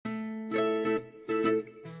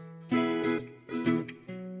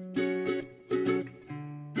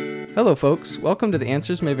Hello, folks. Welcome to the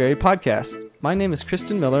Answers May Vary podcast. My name is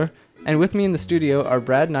Kristen Miller, and with me in the studio are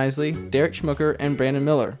Brad Nisley, Derek Schmucker, and Brandon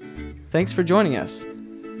Miller. Thanks for joining us.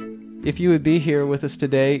 If you would be here with us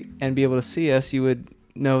today and be able to see us, you would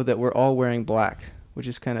know that we're all wearing black, which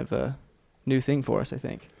is kind of a new thing for us, I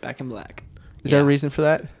think. Back in black. Is there a reason for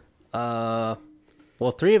that?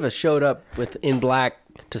 Well, three of us showed up in black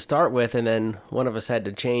to start with, and then one of us had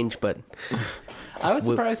to change, but... I was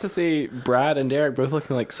surprised to see Brad and Derek both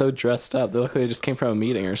looking like so dressed up. They look like they just came from a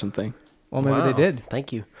meeting or something. Well, maybe they did.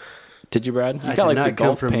 Thank you. Did you, Brad? You I got did like the not come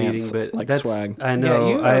golf from pants, meeting, but like that's swag. I know.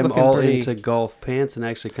 you are I am looking all pretty- into golf pants and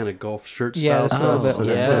actually kind of golf shirt Yeah, style it's a little stuff. bit- So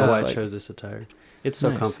that's yeah, kind of it's why I like- chose this attire. It's so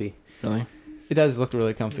Nice. comfy. Really? It does look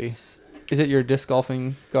really comfy. Is it your disc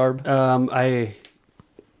golfing garb? I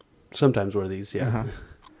sometimes wear these. Yeah. Uh-huh.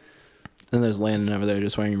 Then there's Landon over there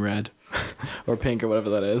just wearing red or pink or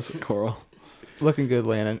whatever that is. Coral. Looking good,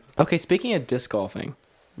 Landon. Okay, speaking of disc golfing,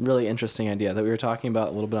 really interesting idea that we were talking about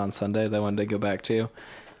a little bit on Sunday that I wanted to go back to.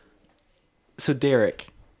 So Derek,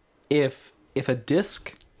 if a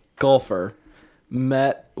disc golfer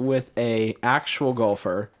met with a actual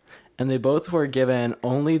golfer and they both were given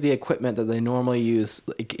only the equipment that they normally use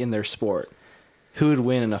in their sport, who would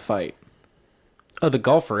win in a fight? Oh, the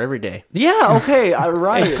golfer every day. Yeah, okay,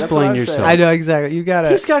 right. Explain That's what I'm yourself. saying. I know exactly. You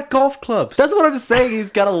got He's to... got golf clubs. That's what I'm saying.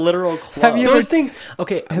 He's got a literal club. Have you Those ever- things.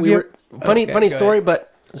 Okay, have we you were funny Okay, go story, ahead.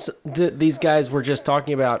 but these guys were just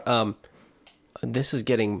talking about. This is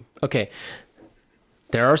getting okay.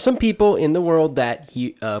 There are some people in the world that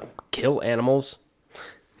kill animals,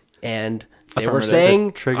 and they were Affirmative.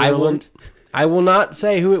 saying, Trigger I alert. will not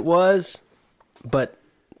say who it was, but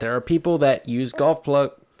there are people that use golf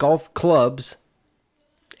clubs.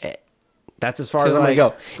 That's as far as I'm gonna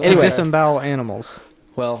go. To Anyway, disembowel animals.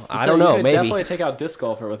 well, I So don't you know. could Maybe. definitely take out disc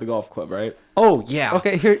golfer with a golf club, right? Oh yeah.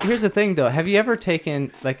 Okay, here's the thing, though. Have you ever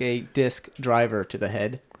taken, like, a disc driver to the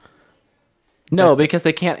head? No, That's- because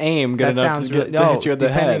they can't aim good That enough sounds to really... to hit you in the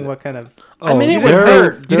depending head. what kind of... Oh, mean, it there would are,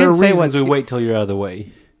 hurt. You there are didn't say reasons what to sk- wait till you're out of the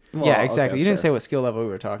way. Well, yeah, okay, exactly. that's You didn't fair. say what skill level we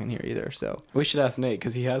were talking here either, so... We should ask Nate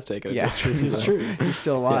because he has taken it. Yeah, It's true. he's true. He's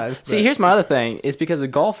still alive. See, but- here's my other thing: is because the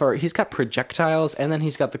golfer, he's got projectiles and then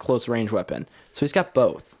he's got the close range weapon, so he's got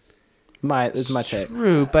both. This is my take.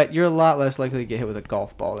 True, but you're a lot less likely to get hit with a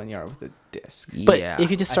golf ball than you are with a disc. But yeah.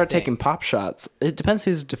 if you just I start think. taking pop shots, it depends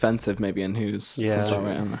who's defensive, maybe, and who's Yeah. I don't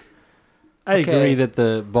know. I Okay. agree that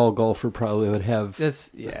the ball golfer probably would have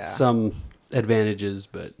Yeah. some advantages,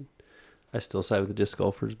 but I still side with the disc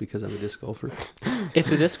golfers because I'm a disc golfer. If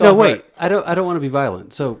the disc No, golfer, wait. I don't want to be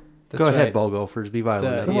violent. So That's go ahead, right. ball golfers. Be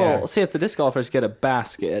violent. The- well, yeah. see, if the disc golfers get a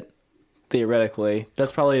basket, theoretically,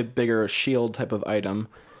 that's probably a bigger shield type of item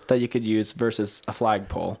that you could use versus a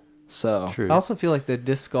flagpole. So True. I also feel like the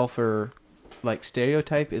disc golfer, like,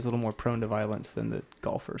 stereotype is a little more prone to violence than the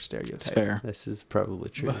golfer stereotype. it's fair. This is probably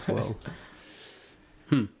true as well.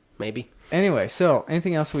 Maybe. Anyway, so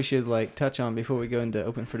anything else we should, like, touch on before we go into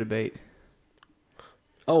open for debate?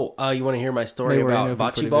 Oh, you want to hear my story Maybe we're in about open for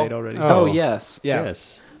bocce debate ball? already. Oh, Oh. yes. Yeah.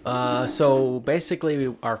 Yes. So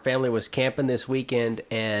basically, our family was camping this weekend,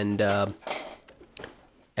 and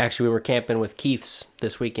actually, we were camping with Keith's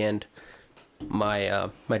this weekend.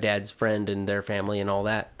 My dad's friend and their family and all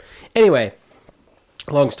that. Anyway,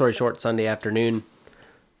 long story short, Sunday afternoon,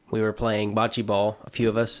 we were playing bocce ball, a few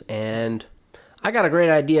of us, and I got a great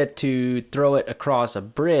idea to throw it across a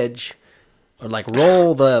bridge, or like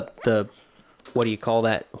roll the what do you call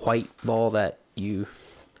that white ball that you?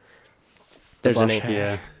 There's a name.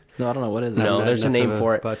 Yeah. No, I don't know what is it. No, I'm not there's a enough name of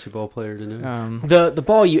for it. Bocce ball player to know. The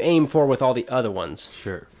ball you aim for with all the other ones.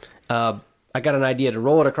 Sure. I got an idea to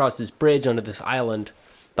roll it across this bridge onto this island.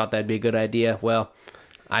 Thought that'd be a good idea. Well,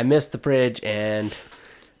 I missed the bridge and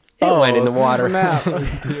it went in the water. Snap.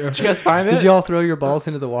 Did you guys find it? Did you all throw your balls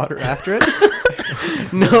into the water after it?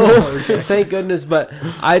 No, thank goodness. But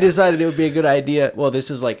I decided it would be a good idea. Well,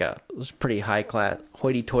 this is like it was pretty high class,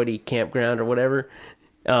 hoity-toity campground or whatever.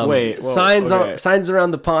 Wait, whoa, signs okay. signs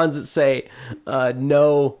around the ponds that say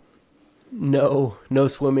no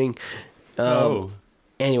swimming.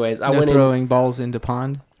 Anyways, I No went in. throwing balls into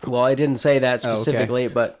pond? Well, I didn't say that Oh, okay. specifically,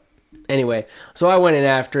 but anyway, so I went in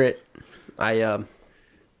after it. I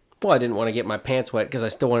didn't want to get my pants wet because I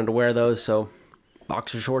still wanted to wear those, so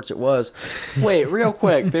boxer shorts it was. Wait, real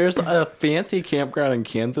quick. There's a fancy campground in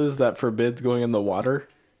Kansas that forbids going in the water.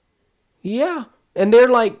 Yeah, and they're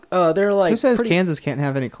like Who says pretty- Kansas can't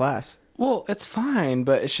have any class? Well, it's fine,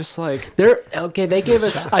 but it's just like They're okay. They gave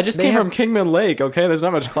us. I just they came have- from Kingman Lake. Okay, there's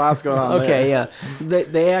not much class going on. Okay, there. yeah.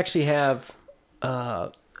 They actually have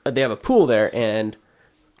they have a pool there, and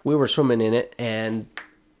we were swimming in it, and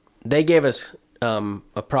they gave us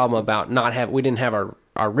a problem about we didn't have our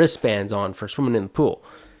our wristbands on for swimming in the pool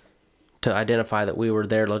to identify that we were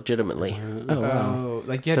there legitimately. Oh, wow. Oh,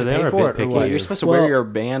 like you had So to they pay are a for bit it or picky. what? Yeah, you're supposed to Well- wear your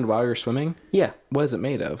band while you're swimming. Yeah, What is it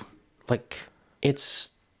made of? like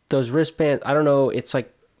it's those wristbands. I don't know. It's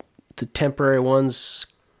like the temporary ones.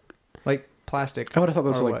 Like plastic. I would have thought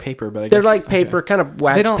those Or were like what? paper, but I They're guess, like paper, kind of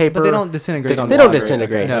wax They don't, paper. but they don't disintegrate. They don't in They don't water.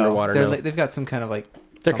 disintegrate Okay. underwater. They're No. like, they've got some kind of like.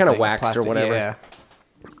 They're kind of something, waxed or plastic, whatever.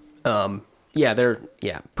 Yeah. Yeah, they're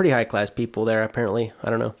pretty high class people there. Apparently, I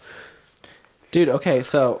don't know. dude. Okay,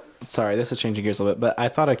 so sorry, this is changing gears a little bit, but I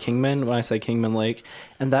thought of Kingman when I said Kingman Lake,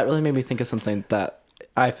 and that really made me think of something that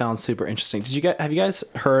I found super interesting. Have you guys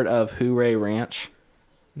heard of Hooray Ranch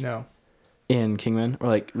No. in Kingman, or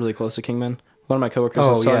like really close to Kingman? One of my coworkers Oh,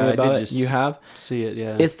 was telling yeah, me I about did it. just- You have? See it,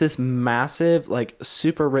 yeah. It's this massive, like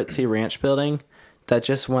super ritzy ranch building that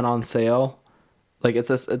just went on sale. Like it's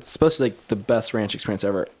supposed to be like the best ranch experience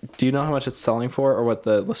ever. Do you know how much it's selling for, or what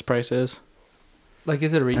the list price is? Like,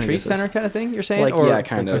 is it a retreat guess it's- center kind of thing? You're saying? Like, or, yeah,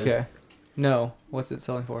 kind of. Okay. No. What's it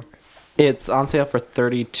selling for? It's on sale for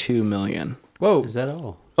 $32 million. Whoa. Is that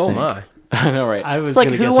all? Oh Think. my! I know, right? I was It's like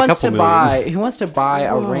gonna who guess a wants to couple buy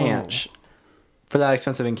a Whoa. ranch for that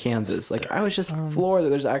expensive in Kansas? Like I was just floored that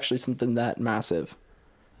there's actually something that massive.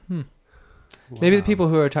 Maybe the people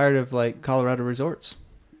who are tired of like Colorado resorts.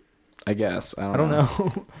 I guess I I don't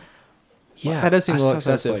know. Yeah, That does seem I a little thought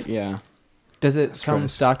that's excessive. like, yeah. Does it That's come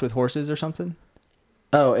gross. stocked with horses or something?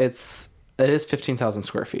 Oh, it is 15,000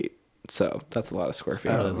 square feet. So that's a lot of square feet.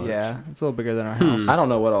 Oh, large. yeah. It's a little bigger than our house. I don't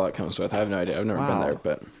know what all that comes with. I have no idea. I've never been Wow. there,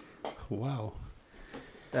 but Wow.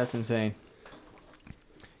 That's insane.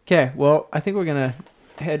 Okay, well, I think we're going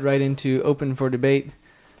to head right into open for debate.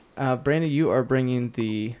 Brandon, you are bringing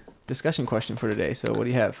the discussion question for today. So what do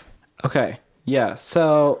you have? okay. Yeah.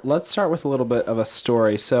 So let's start with a little bit of a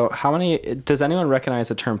story. So does anyone recognize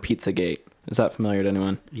the term Pizzagate? Is that familiar to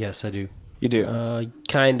anyone? Yes, I do. You do.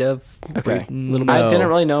 Kind of. Okay. Little No. I didn't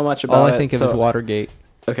really know much about All it. I think of so- is Watergate.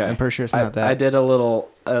 Okay. I'm pretty sure it's not that. I did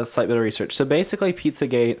a slight bit of research. So basically,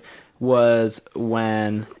 Pizzagate was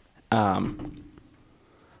when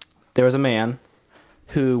there was a man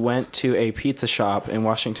who went to a pizza shop in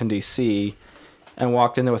Washington, D.C. and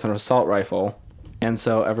walked in there with an assault rifle. And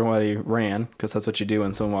so everybody ran, because that's what you do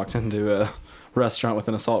when someone walks into a restaurant with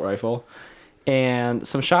an assault rifle. And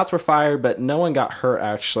some shots were fired, but no one got hurt,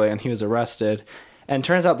 actually, and he was arrested. And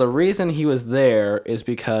turns out the reason he was there is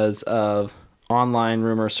because of online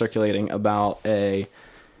rumors circulating about a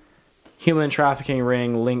human trafficking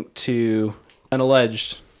ring linked to an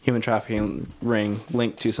alleged human trafficking ring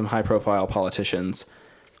linked to some high-profile politicians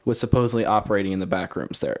was supposedly operating in the back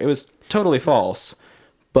rooms there. It was totally false,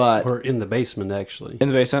 but Or in the basement, actually. in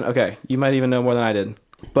the basement, okay, you might even know more than I did.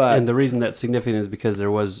 But And the reason that's significant is because there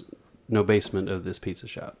was no basement of this pizza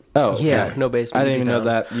shop. oh, Yeah, okay. no basement. I to didn't be even know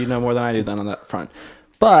found. that. You know more than I do then on that front.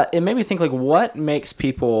 But it made me think, like, what makes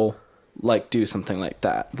people like do something like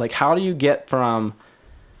that? Like, how do you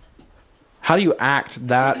act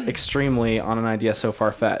that extremely on an idea so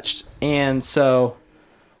far-fetched? And so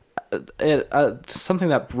something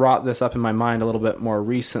that brought this up in my mind a little bit more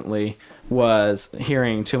recently was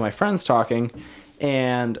hearing two of my friends talking,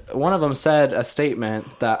 and one of them said a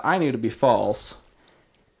statement that I knew to be false,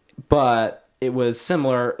 but it was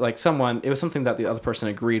similar, like it was something that the other person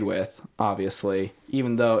agreed with, obviously,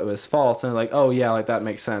 even though it was false. And they're like, oh yeah, like that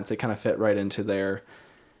makes sense. It kind of fit right into their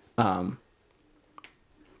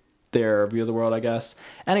view of the world, I guess.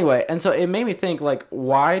 Anyway, and so it made me think, like,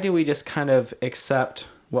 why do we just kind of accept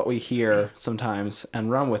what we hear sometimes and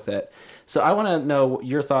run with it? So I want to know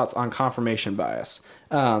your thoughts on confirmation bias.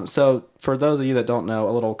 So for those of you that don't know,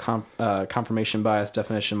 a little confirmation bias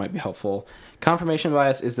definition might be helpful. Confirmation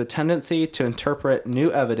bias is the tendency to interpret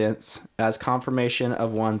new evidence as confirmation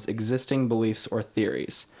of one's existing beliefs or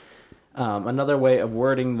theories. Another way of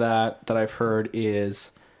wording that I've heard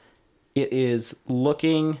is it is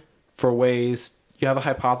looking for ways. You have a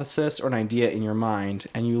hypothesis or an idea in your mind,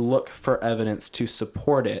 and you look for evidence to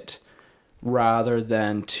support it rather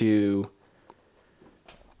than to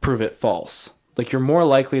prove it false. Like, you're more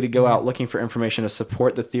likely to go out looking for information to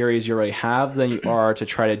support the theories you already have than you are to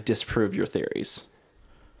try to disprove your theories.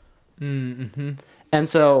 Mm-hmm. And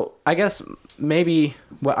so I guess maybe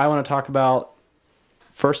what I want to talk about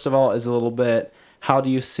first of all is a little bit, how do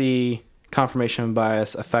you see confirmation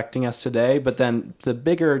bias affecting us today? But then the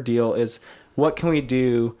bigger deal is, what can we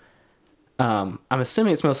do? I'm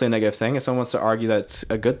assuming it's mostly a negative thing. If someone wants to argue that it's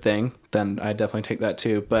a good thing, then I definitely take that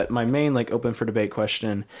too. But my main, like, open for debate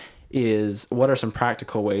question is, what are some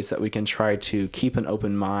practical ways that we can try to keep an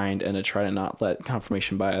open mind and to try to not let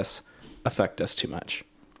confirmation bias affect us too much?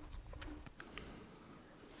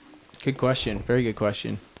 Good question. Very good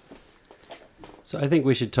question. So I think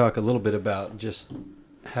we should talk a little bit about just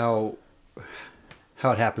how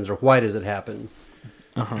it happens, or why does it happen.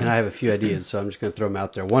 And I have a few ideas, so I'm just going to throw them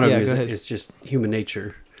out there. One of them is just human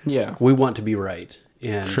nature. Yeah. We want to be right.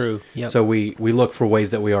 And True. Yep. so we look for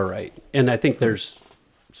ways that we are right. And I think there's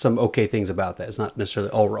some okay things about that. It's not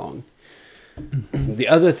necessarily all wrong. The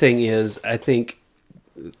other thing is, I think,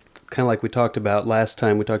 kind of like we talked about last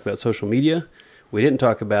time, we talked about social media. We didn't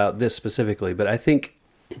talk about this specifically, but I think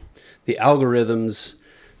the algorithms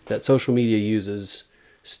that social media uses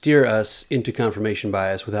steer us into confirmation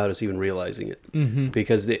bias without us even realizing it.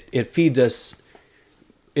 Because it feeds us,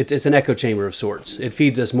 it's an echo chamber of sorts. It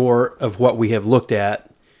feeds us more of what we have looked at,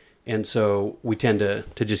 and so we tend to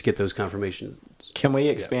just get those confirmations. Can we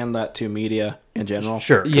expand that to media in general?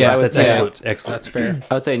 Sure. Yeah, that's excellent. Excellent. That's fair.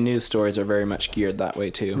 I would say news stories are very much geared that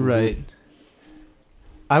way too. Right.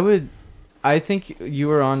 I think you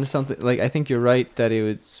were on to something. Like, I think you're right that it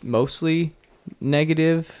was mostly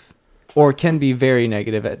negative, or can be very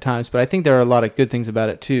negative at times. But I think there are a lot of good things about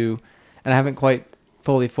it too, and I haven't quite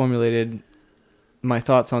fully formulated my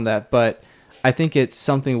thoughts on that. But I think it's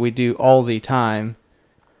something we do all the time,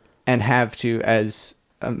 and have to, as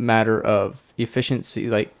a matter of efficiency,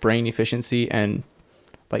 like brain efficiency, and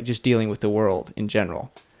like just dealing with the world in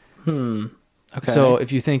general. Okay. So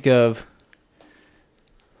if you think of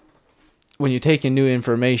when you take in new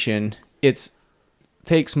information, it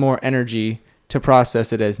takes more energy to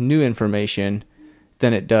process it as new information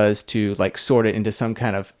than it does to like sort it into some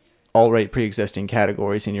kind of already pre-existing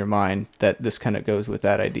categories in your mind. That this kind of goes with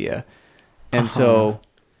that idea. And so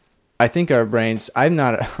I think our brains, I'm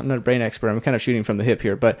not a brain expert, I'm kind of shooting from the hip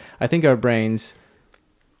here, but I think our brains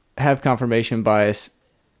have confirmation bias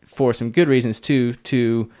for some good reasons too,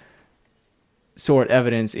 to sort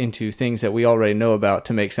evidence into things that we already know about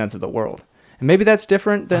to make sense of the world. And maybe that's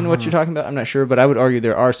different than what you're talking about, I'm not sure, but I would argue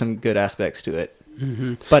there are some good aspects to it.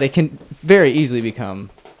 But it can very easily become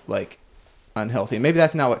like unhealthy. Maybe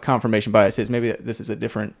that's not what confirmation bias is. Maybe this is a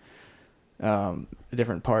different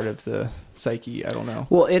part of the psyche. I don't know.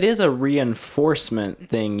 Well, it is a reinforcement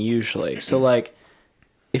thing usually. So like,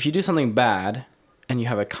 if you do something bad and you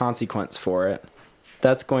have a consequence for it,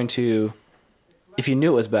 that's going to, if you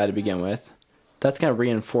knew it was bad to begin with, that's going to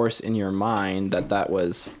reinforce in your mind that that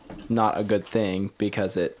was not a good thing,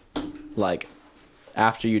 because it, like,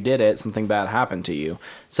 after you did it, something bad happened to you.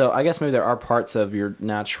 So I guess maybe there are parts of your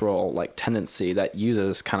natural like tendency that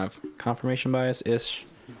uses kind of confirmation bias-ish.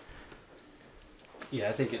 Yeah,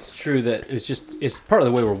 I think it's true that it's part of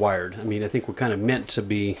the way we're wired. I mean, I think we're kind of meant to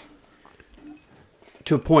be,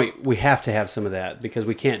 to a point, we have to have some of that, because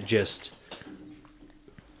we can't just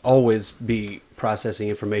always be processing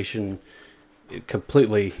information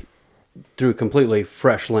completely through a completely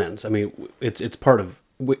fresh lens. I mean, it's part of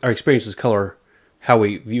our experiences color how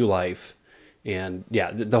we view life, and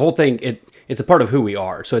yeah, the whole thing, it's a part of who we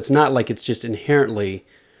are. So it's not like it's just inherently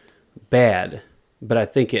bad, but I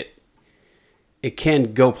think it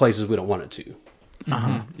can go places we don't want it to.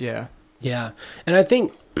 Yeah. Yeah. And I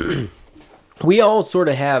think we all sort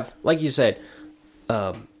of have, like you said,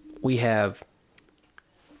 we have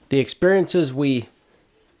the experiences we've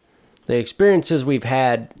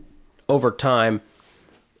had over time,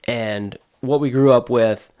 and what we grew up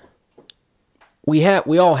with. We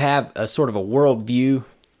all have a sort of a worldview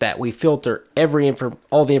that we filter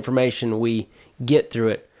all the information we get through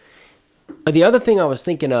it. The other thing I was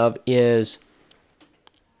thinking of is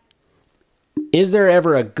there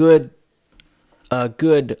ever a good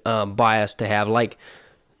bias to have? Like,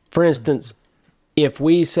 for instance, if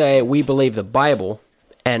we say we believe the Bible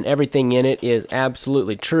and everything in it is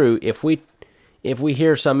absolutely true, if we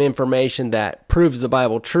hear some information that proves the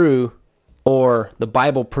Bible true, or the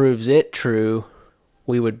Bible proves it true,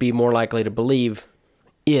 we would be more likely to believe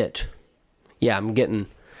it. Yeah, I'm getting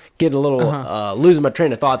a little losing my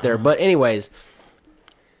train of thought there. But anyways.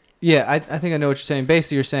 Yeah, I think I know what you're saying.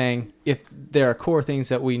 Basically, you're saying if there are core things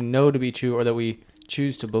that we know to be true or that we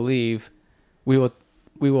choose to believe, we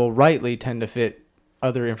will rightly tend to fit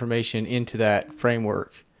other information into that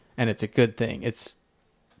framework, and it's a good thing. It's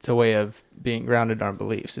a way of being grounded in our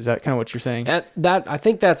beliefs. Is that kind of what you're saying? That I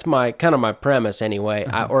think that's my premise anyway,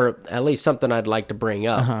 or at least something I'd like to bring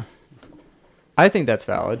up. I think that's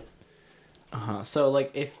valid. So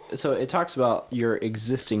like it talks about your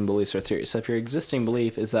existing beliefs or theories. So if your existing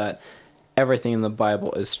belief is that everything in the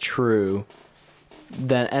Bible is true,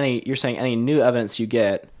 then you're saying any new evidence you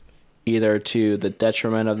get, either to the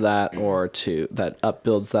detriment of that or to that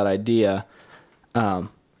upbuilds that idea,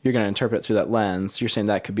 you're going to interpret it through that lens. You're saying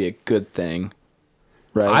that could be a good thing,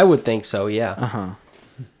 right? I would think so, yeah.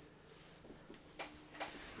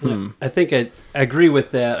 I think I agree with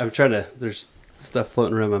that. I'm trying to, there's stuff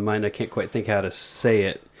floating around my mind. I can't quite think how to say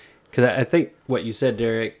it, because I think what you said,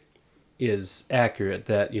 Derek, is accurate.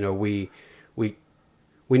 That we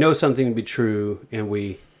know something to be true, and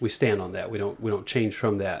we stand on that. We don't change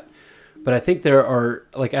from that. But I think there are,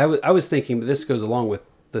 like I was thinking, but this goes along with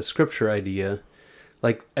the scripture idea.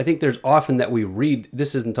 Like, I think there's often that we read,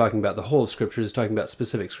 this isn't talking about the whole of scripture, it's talking about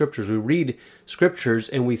specific scriptures. We read scriptures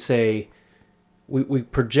and we say, we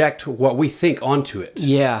project what we think onto it.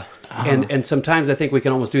 Yeah. And sometimes I think we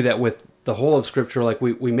can almost do that with the whole of scripture. Like,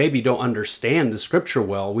 we maybe don't understand the scripture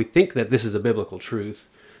well. We think that this is a biblical truth,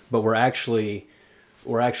 but we're actually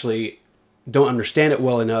don't understand it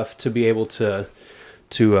well enough to be able to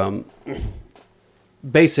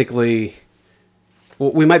basically,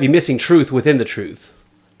 we might be missing truth within the truth.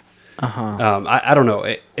 I don't know.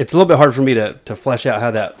 It's a little bit hard for me to flesh out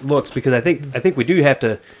how that looks, because I think we do have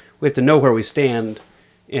to know where we stand,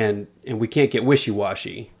 and we can't get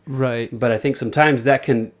wishy-washy. Right. But I think sometimes that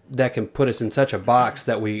can put us in such a box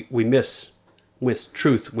that we miss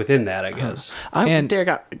truth within that, I guess. Derek,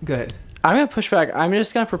 go ahead. I'm going to push back. I'm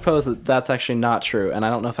just going to propose that that's actually not true, and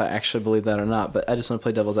I don't know if I actually believe that or not, but I just want to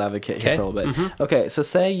play devil's advocate here for a little bit. Okay, so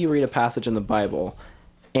say you read a passage in the Bible,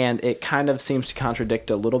 and it kind of seems to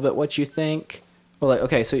contradict a little bit what you think. Or like,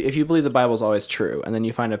 okay, so if you believe the Bible is always true, and then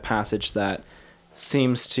you find a passage that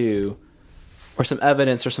seems to, or some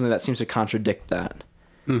evidence or something that seems to contradict that.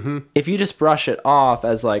 If you just brush it off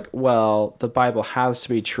as like, well, the Bible has to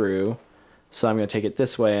be true, so I'm going to take it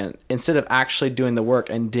this way, and instead of actually doing the work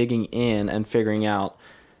and digging in and figuring out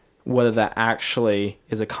whether that actually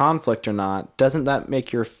is a conflict or not, doesn't that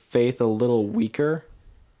make your faith a little weaker?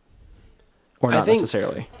 Or not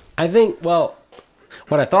necessarily? I think, well,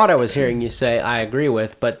 what I thought I was hearing you say, I agree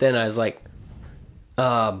with, but then I was like,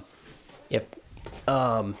 so,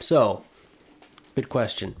 good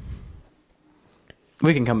question.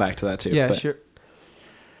 We can come back to that too. Yeah, sure.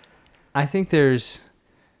 I think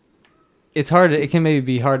it's hard. It can maybe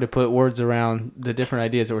be hard to put words around the different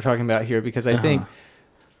ideas that we're talking about here, because I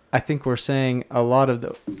think we're saying a lot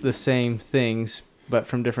of the same things, but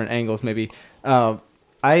from different angles. Maybe.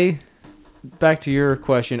 Back to your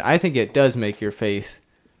question, I think it does make your faith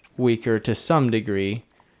weaker to some degree,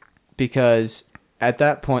 because at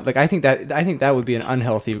that point, like I think that would be an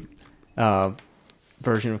unhealthy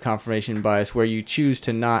version of confirmation bias, where you choose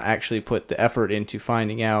to not actually put the effort into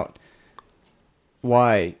finding out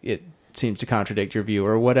why it seems to contradict your view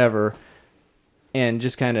or whatever, and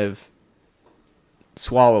just kind of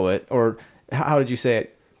swallow it. Or how did you say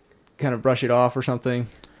it? Kind of brush it off or something?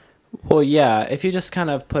 Well, yeah, if you just kind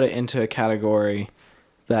of put it into a category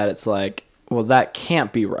that it's like, well, that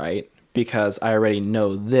can't be right because I already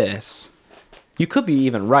know this. You could be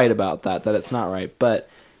even right about that it's not right, but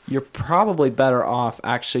you're probably better off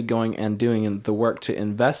actually going and doing the work to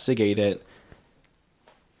investigate it,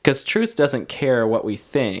 because truth doesn't care what we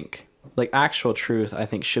think. Like, actual truth, I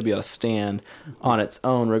think, should be able to stand on its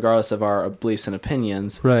own regardless of our beliefs and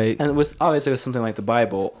opinions. Right. And obviously with something like the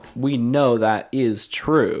Bible, we know that is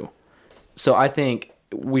true. So I think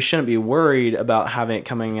we shouldn't be worried about having it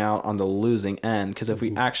coming out on the losing end, because if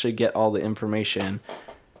we actually get all the information,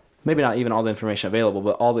 maybe not even all the information available,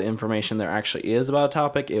 but all the information there actually is about a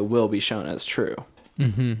topic, it will be shown as true.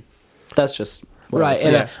 That's just what right.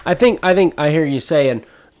 And I think I hear you saying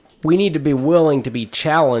we need to be willing to be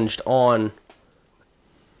challenged on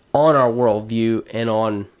our worldview and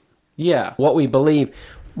on what we believe,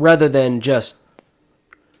 rather than just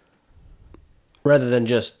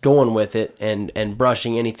going with it and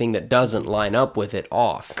brushing anything that doesn't line up with it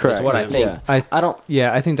off. Correct. Is what I think.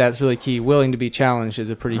 Yeah. I think that's really key. Willing to be challenged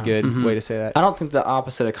is a pretty good way to say that. I don't think the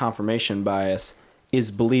opposite of confirmation bias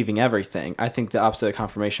is believing everything. I think the opposite of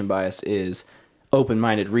confirmation bias is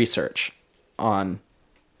open-minded research on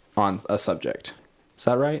a subject. Is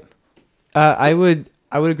that right? I would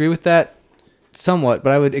agree with that somewhat,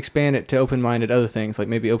 but I would expand it to open-minded other things, like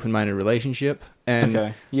maybe open-minded relationship. And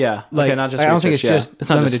okay. Yeah. Like, okay, not just I don't research, think it's just it's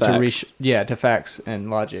not limited just facts. to facts and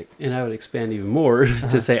logic. And I would expand even more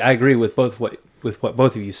to say I agree with what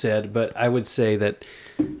both of you said, but I would say that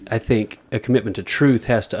I think a commitment to truth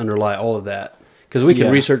has to underlie all of that. Because we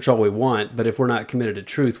can research all we want, but if we're not committed to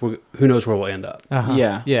truth, who knows where we'll end up.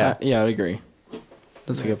 Yeah. Yeah. I'd agree.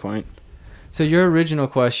 That's a good point. So your original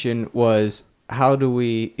question was, how do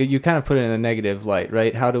we, you kind of put it in a negative light,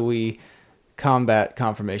 right? How do we combat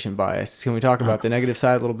confirmation bias? Can we talk about the negative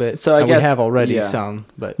side a little bit? So I guess we have already some,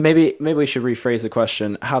 but maybe we should rephrase the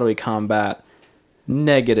question. How do we combat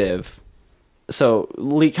negative? So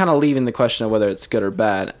kind of leaving the question of whether it's good or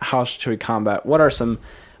bad. How should we combat? What are some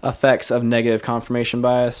effects of negative confirmation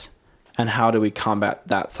bias, and how do we combat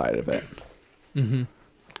that side of it?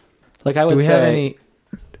 Like I would Do we say, have any?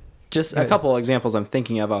 just Go a ahead. couple examples I'm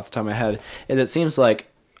thinking of off the top of my head is it seems like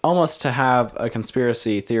almost to have a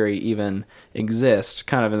conspiracy theory even exist,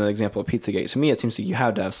 kind of in the example of Pizzagate, to me it seems like you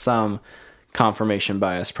have to have some confirmation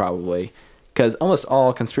bias probably, because almost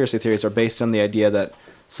all conspiracy theories are based on the idea that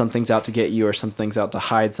something's out to get you or something's out to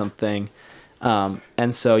hide something.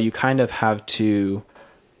 And so you kind of have to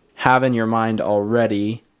have in your mind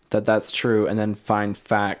already that that's true and then find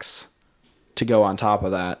facts to go on top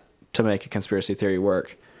of that to make a conspiracy theory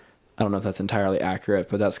work. I don't know if that's entirely accurate,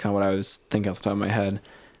 but that's kind of what I was thinking off the top of my head.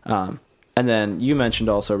 And then you mentioned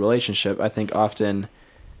also relationship. I think often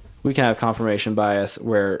we can have confirmation bias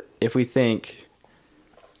where if we think,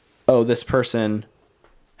 oh, this person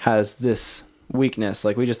has this weakness,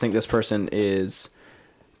 like we just think this person is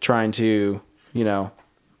trying to, you know,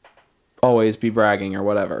 always be bragging or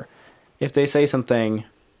whatever. If they say something,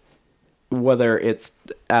 whether it's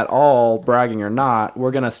at all bragging or not,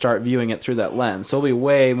 we're going to start viewing it through that lens. So it'll be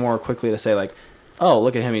way more quickly to say like, oh,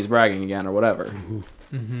 look at him, he's bragging again or whatever.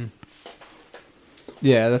 Mm-hmm.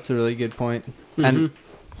 Yeah, that's a really good point. And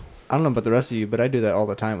I don't know about the rest of you, but I do that all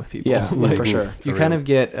the time with people. Yeah, Like, for sure. You kind of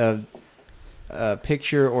get a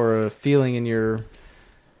picture or a feeling in your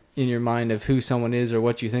mind of who someone is or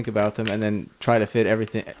what you think about them, and then try to fit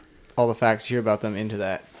everything, all the facts you hear about them into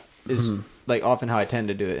that. Is like often how I tend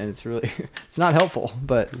to do it, and it's really it's not helpful,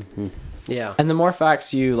 but Yeah. And the more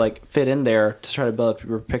facts you like fit in there to try to build up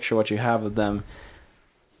your picture what you have of them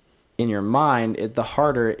in your mind, the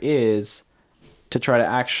harder it is to try to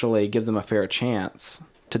actually give them a fair chance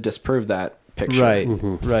to disprove that picture. right,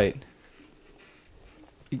 right.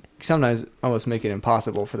 You sometimes almost make it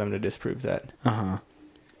impossible for them to disprove that. Uh-huh.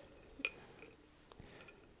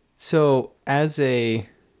 So let's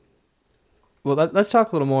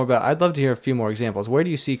talk a little more about, I'd love to hear a few more examples. Where do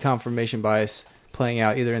you see confirmation bias playing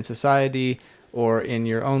out, either in society or in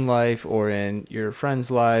your own life or in your friends'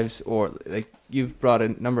 lives? Or like you've brought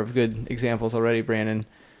a number of good examples already, Brandon,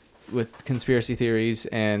 with conspiracy theories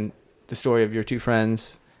and the story of your two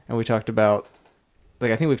friends. And we talked about,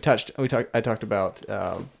 like, I think I talked about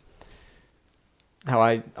how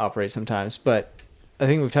I operate sometimes, but I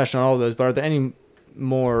think we've touched on all of those. But are there any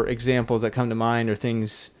more examples that come to mind, or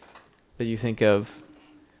things that you think of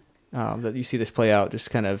that you see this play out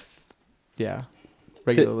just kind of,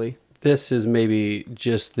 regularly? This is maybe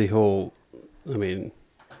just the whole, I mean,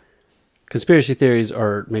 conspiracy theories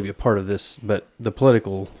are maybe a part of this, but the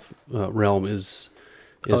political realm is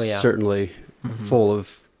certainly full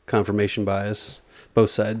of confirmation bias, both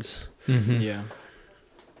sides. Yeah.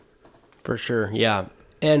 For sure, yeah.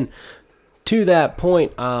 And to that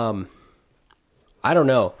point, I don't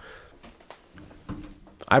know.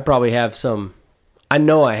 I probably have some... I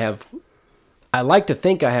like to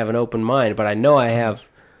think I have an open mind, but I know I have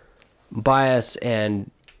bias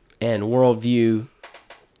and worldview,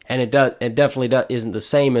 and it definitely isn't the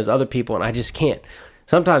same as other people, and I just can't...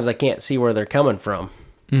 Sometimes I can't see where they're coming from.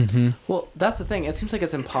 Well, that's the thing. It seems like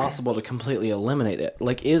it's impossible to completely eliminate it.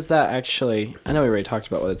 Like, is that actually... I know we already talked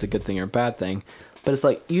about whether it's a good thing or a bad thing, but it's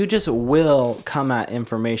like you just will come at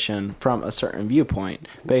information from a certain viewpoint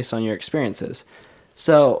based on your experiences.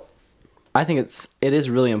 So I think it is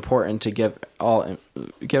really important to give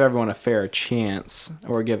everyone a fair chance,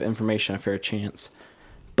 or give information a fair chance.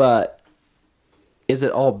 But is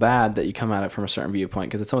it all bad that you come at it from a certain viewpoint?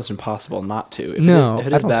 Because it's almost impossible not to. If it is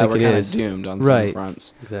I don't bad, think we're it kind of is. doomed on Right. some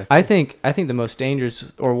fronts. Exactly. I think the most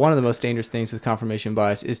dangerous, or one of the most dangerous things with confirmation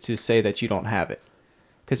bias, is to say that you don't have it,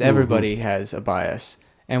 because everybody has a bias.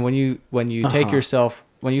 And when you take yourself,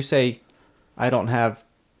 when you say I don't have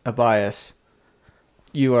a bias,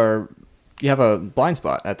 you have a blind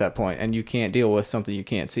spot at that point, and you can't deal with something you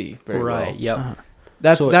can't see very well. Right, yep.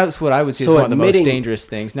 That's what I would see as so one of the most admitting- dangerous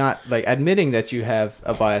things. Not like admitting that you have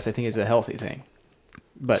a bias, I think, is a healthy thing.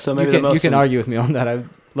 But So you maybe can, the most you can argue with me on that. I'd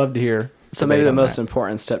love to hear. So maybe debate the on most that.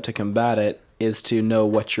 important step to combat it is to know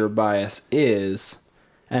what your bias is,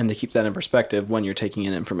 and to keep that in perspective when you're taking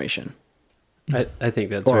in information I think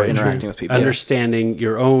that's or right. interacting with people. Understanding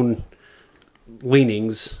your own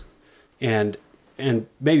leanings and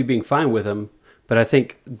maybe being fine with them. But I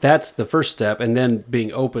think that's the first step, and then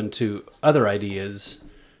being open to other ideas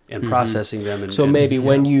and processing them. And, So and, maybe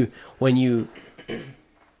you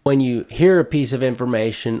when you hear a piece of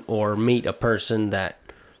information or meet a person that,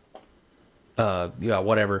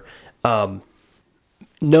 whatever,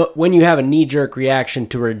 when you have a knee-jerk reaction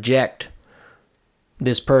to reject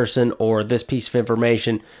this person or this piece of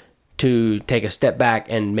information, to take a step back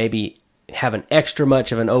and maybe have an extra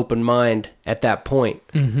much of an open mind at that point.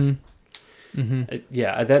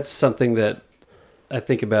 Yeah, that's something that I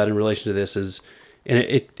think about in relation to this is And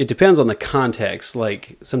it depends on the context.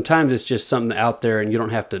 Like sometimes it's just something out there and you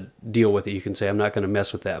don't have to deal with it. You can say, I'm not going to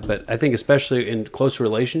mess with that. But I think especially in close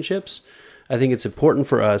relationships, I think it's important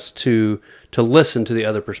for us to listen to the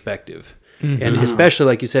other perspective. And especially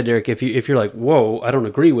like you said, Derek, if you're like, whoa, I don't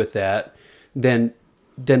agree with that, then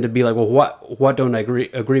to be like, well, what don't I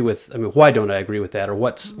agree with? I mean, why don't I agree with that? Or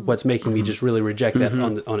what's making me just really reject that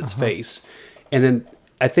on its face? And then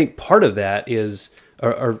I think part of that is,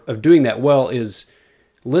 or of doing that well, is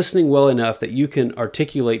listening well enough that you can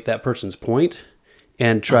articulate that person's point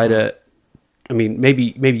and try to, I mean,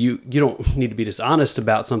 maybe you don't need to be dishonest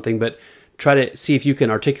about something, but try to see if you can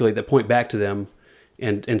articulate that point back to them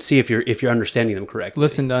and see if you're understanding them correctly.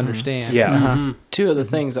 Listen to understand. Yeah. Two of the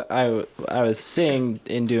things I was seeing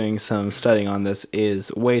in doing some studying on this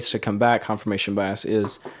is ways to combat confirmation bias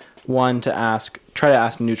is one, try to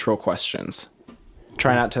ask neutral questions.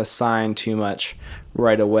 Try not to assign too much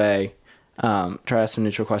right away. Try to ask some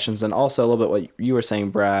neutral questions. And also a little bit what you were saying,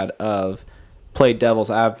 Brad, of play devil's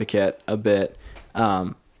advocate a bit.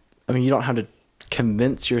 I mean, you don't have to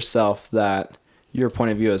convince yourself that your point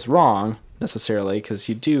of view is wrong necessarily, because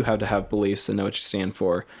you do have to have beliefs and know what you stand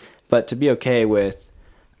for. But to be okay with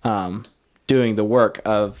doing the work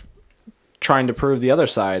of trying to prove the other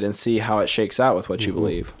side and see how it shakes out with what you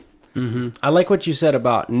believe. Mm-hmm. I like what you said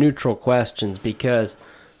about neutral questions, because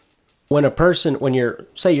when you're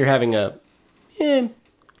having a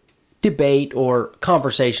debate or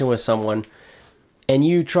conversation with someone and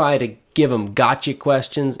you try to give them gotcha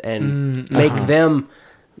questions and make them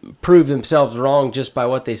prove themselves wrong just by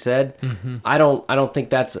what they said, I don't think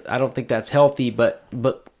that's healthy, but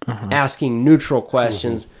asking neutral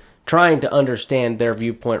questions, trying to understand their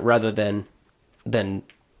viewpoint rather than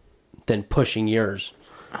pushing yours.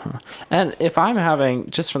 And if I'm having,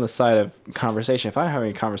 just from the side of conversation, if I'm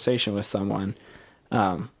having a conversation with someone,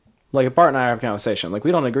 like if Bart and I have a conversation, like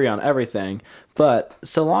we don't agree on everything, but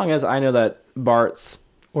so long as I know that Bart's...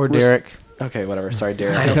 Or Derek. Okay, whatever. Sorry,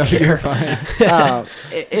 Derek. I don't care. You're fine.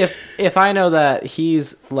 If I know that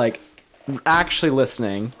he's like actually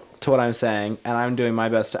listening to what I'm saying and I'm doing my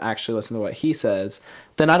best to actually listen to what he says,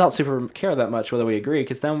 then I don't super care that much whether we agree,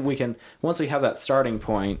 because then we can, once we have that starting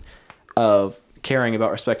point of caring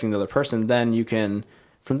about respecting the other person, then you can,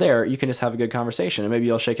 from there, you can just have a good conversation, and maybe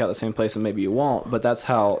you'll shake out the same place and maybe you won't, but that's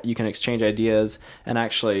how you can exchange ideas and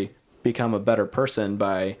actually become a better person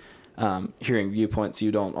by hearing viewpoints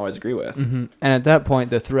you don't always agree with. And at that point,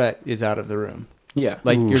 the threat is out of the room. Yeah.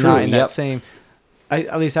 Like you're True, not in that yep. same,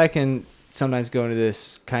 at least I can sometimes go into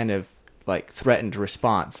this kind of like threatened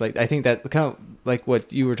response. Like I think that kind of like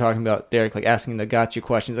what you were talking about, Derek, like asking the gotcha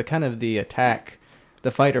questions, like kind of the attack, the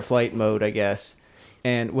fight or flight mode, I guess.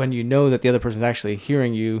 And when you know that the other person's actually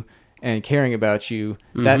hearing you and caring about you,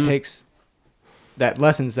 that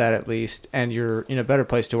lessens that at least, and you're in a better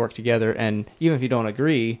place to work together. And even if you don't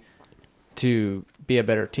agree, to be a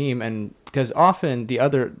better team. And because often the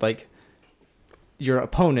other, like your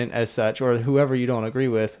opponent as such, or whoever you don't agree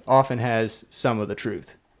with, often has some of the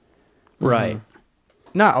truth. Right.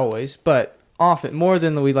 Not always, but often, more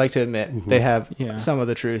than we like to admit, they have Yeah. some of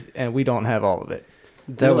the truth, and we don't have all of it.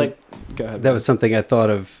 Go ahead. That was something I thought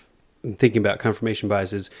of in thinking about confirmation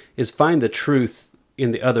bias is find the truth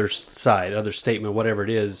in the other side, other statement, whatever it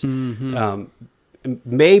is.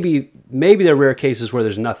 Maybe there are rare cases where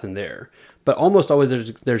there's nothing there, but almost always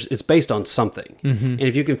there's it's based on something. And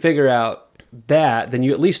if you can figure out that, then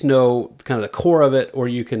you at least know kind of the core of it, or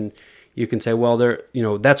you can say, well,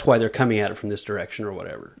 that's why they're coming at it from this direction or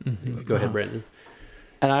whatever. Go ahead, Brandon.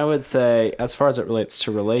 And I would say, as far as it relates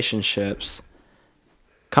to relationships,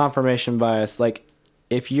 confirmation bias, like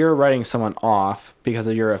if you're writing someone off because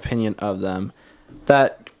of your opinion of them,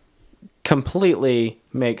 that completely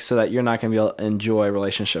makes so that you're not going to be able to enjoy a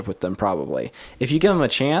relationship with them probably. If you give them a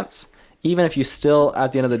chance, even if you still,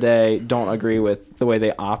 at the end of the day, don't agree with the way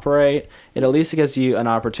they operate, it at least gives you an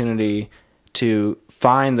opportunity to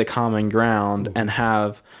find the common ground and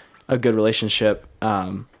have a good relationship,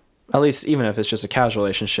 at least even if it's just a casual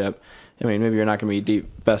relationship. I mean, maybe you're not going to be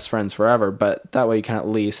deep best friends forever, but that way you can at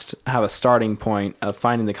least have a starting point of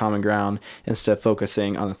finding the common ground instead of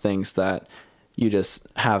focusing on the things that you just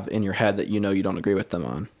have in your head that you don't agree with them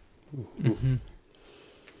on.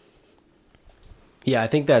 Yeah, I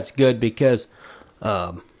think that's good because,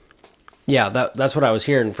 that's what I was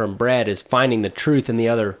hearing from Brad, is finding the truth in the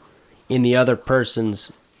other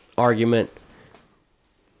person's argument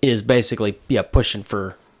is basically pushing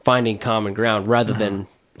for finding common ground rather than,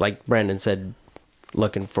 like Brandon said,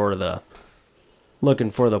 looking for the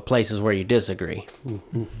places where you disagree.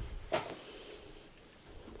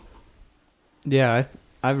 Yeah,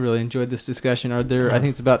 I've really enjoyed this discussion. I think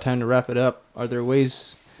it's about time to wrap it up. Are there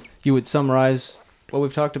ways you would summarize what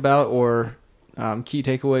we've talked about, or key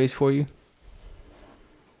takeaways for you?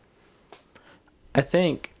 I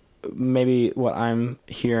think maybe what I'm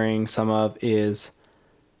hearing some of is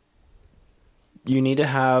you need to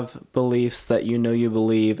have beliefs that you know you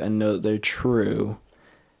believe and know that they're true,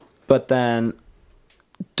 but then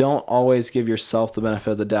don't always give yourself the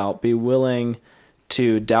benefit of the doubt. Be willing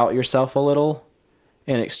to doubt yourself a little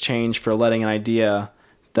in exchange for letting an idea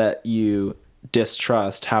that you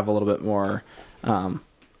distrust have a little bit more of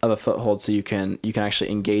a foothold, so you can actually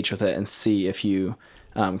engage with it and see if you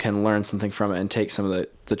can learn something from it and take some of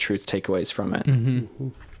the truth takeaways from it. Mm-hmm.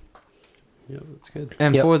 Yeah, that's good.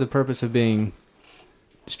 And Yep. for the purpose of being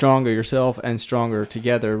stronger yourself and stronger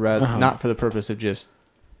together, rather not for the purpose of just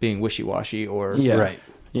being wishy-washy or Right.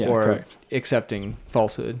 Yeah, or correct. accepting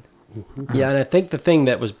falsehood. Yeah, and I think the thing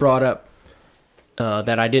that was brought up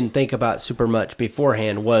that I didn't think about super much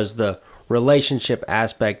beforehand was the relationship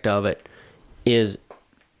aspect of it. Is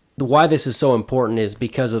why this is so important is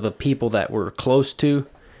because of the people that we're close to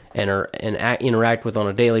and interact with on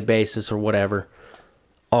a daily basis or whatever.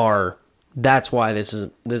 That's why this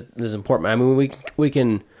is important. I mean, we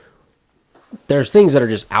can. There's things that are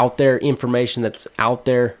just out there, information that's out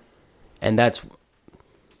there, and that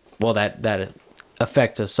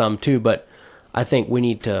affects us some too. But I think we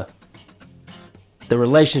need to. The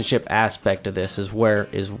relationship aspect of this is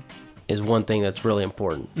one thing that's really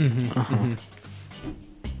important.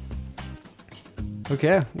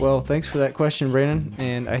 Okay, well, thanks for that question, Brandon.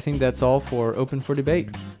 And I think that's all for Open for Debate.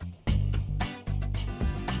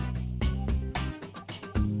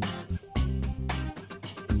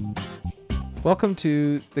 Welcome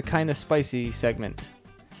to the Kinda Spicy segment.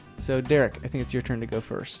 So, Derek, I think it's your turn to go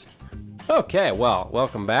first. Okay, well,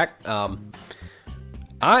 welcome back.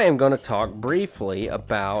 I am going to talk briefly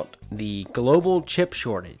about the global chip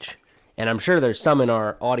shortage. And I'm sure there's some in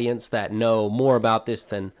our audience that know more about this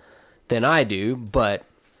than I do, but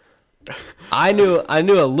I knew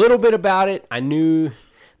a little bit about it. I knew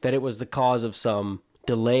that it was the cause of some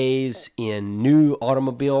delays in new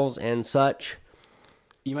automobiles and such.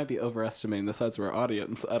 You might be overestimating the size of our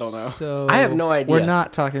audience. I don't know. So I have no idea. We're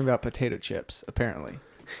not talking about potato chips, apparently.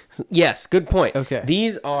 Yes, good point. Okay.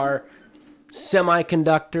 These are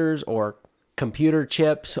semiconductors or computer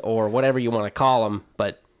chips or whatever you want to call them,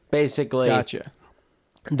 but basically Gotcha.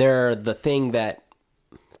 they're the thing that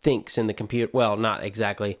thinks in the computer. Well, not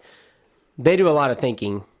exactly. They do a lot of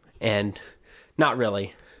thinking and not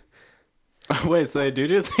really. Wait, so they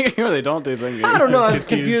do thinking or they don't do thinking? I don't know. I'm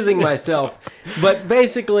confusing myself. But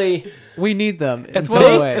basically, We need them in It's some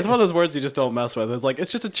one, way. it's one of those words you just don't mess with. It's like,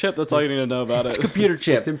 it's just a chip. That's all you need to know about it. computer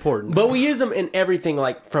chip. It's important. But we use them in everything,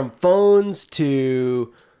 like from phones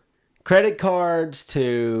to credit cards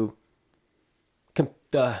to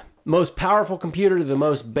the most powerful computer to the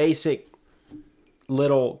most basic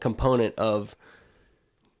little component of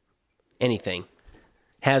anything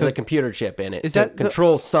has So a computer chip in it is to that the-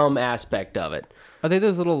 control some aspect of it. Are they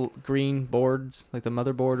those little green boards, like the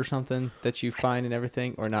motherboard or something, that you find in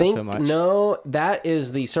everything, or not Think so much? no, that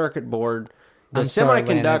is the circuit board. The I'm sorry,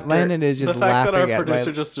 semiconductor. Landon is just The fact that our laughing at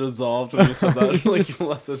producer my... just dissolved when you said that really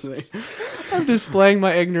lessens me. I'm displaying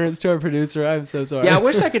my ignorance to our producer. I'm so sorry. Yeah, I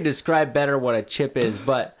wish I could describe better what a chip is,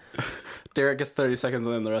 but Derek gets 30 seconds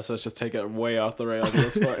and then the rest of us just take it way off the rails at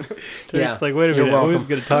this point. yeah, It's like, wait a you're minute, I was welcome.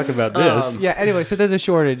 going to talk about this. Yeah, anyway, so there's a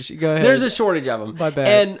shortage. Go ahead. There's a shortage of them. My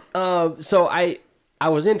bad. And so I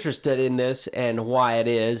was interested in this and why it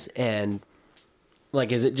is, and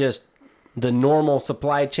like, is it just the normal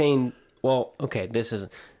supply chain? Well, okay, this is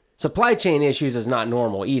supply chain issues is not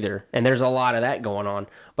normal either, and there's a lot of that going on.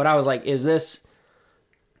 But I was like, is this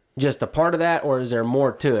just a part of that, or is there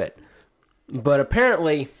more to it? But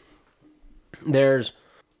apparently, there's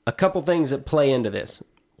a couple things that play into this.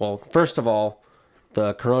 Well, first of all,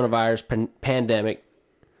 the coronavirus pandemic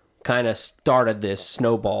kind of started this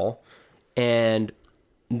snowball, and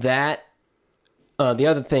that the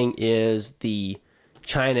other thing is the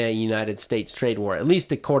China-United States trade war, at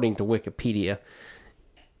least according to Wikipedia,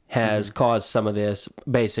 has caused some of this.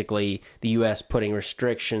 Basically, the U.S. putting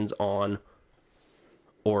restrictions on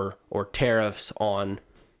or tariffs on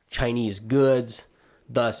Chinese goods,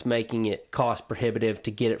 thus making it cost prohibitive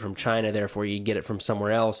to get it from China. Therefore, you get it from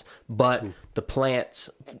somewhere else. But the plants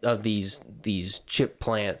of these chip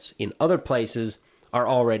plants in other places are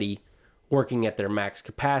already working at their max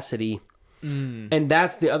capacity. And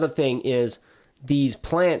that's the other thing is these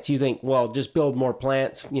plants, you think, well, just build more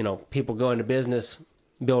plants. You know, people go into business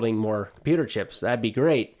building more computer chips. That'd be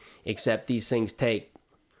great. Except these things take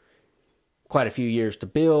quite a few years to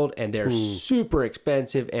build, and they're super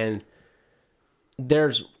expensive, and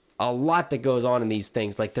there's a lot that goes on in these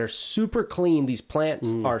things. Like, they're super clean. These plants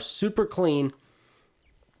are super clean,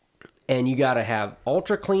 and you got to have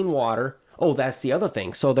ultra clean water. Oh, that's the other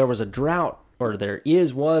thing. So there was a drought, or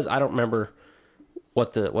was, I don't remember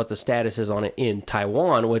what the status is on it, in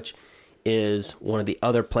Taiwan, which is one of the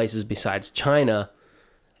other places besides China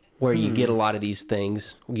where you get a lot of these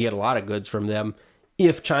things. You get a lot of goods from them.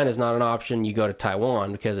 If China's not an option, you go to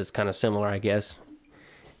Taiwan because it's kind of similar, I guess.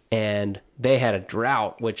 And they had a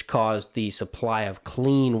drought, which caused the supply of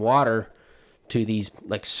clean water to these,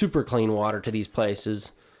 like super clean water to these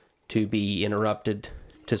places, to be interrupted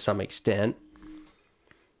to some extent.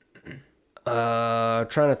 Trying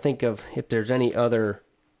to think of if there's any other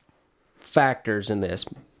factors in this.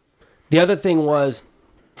 The other thing was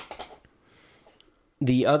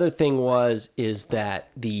is that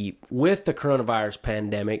with the coronavirus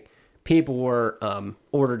pandemic, people were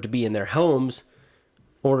ordered to be in their homes,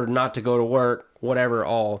 ordered not to go to work, whatever,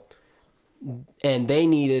 all, and they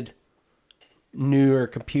needed newer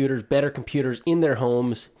computers, better computers in their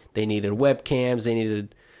homes. They needed webcams. They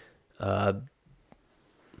needed a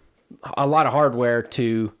lot of hardware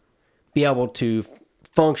to be able to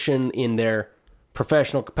function in their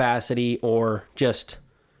professional capacity, or just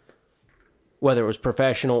whether it was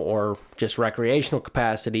professional or just recreational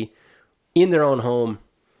capacity in their own home.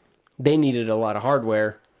 They needed a lot of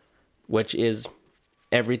hardware, which is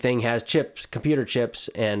everything has chips, computer chips,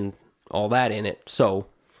 and all that in it. So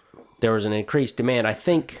there was an increased demand. I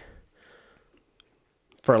think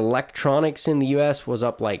for electronics in the U.S. was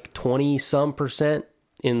up like 20%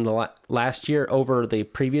 in the last year over the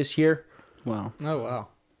previous year. Wow. Oh, wow.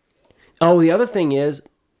 Oh, the other thing is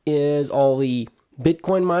all the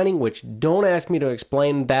Bitcoin mining, which don't ask me to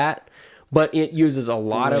explain that, but it uses a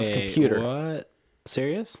lot of computer. What?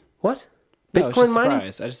 Serious? What? No, I was Bitcoin just mining?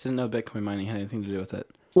 surprised. I just didn't know Bitcoin mining had anything to do with it.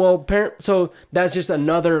 Well, so that's just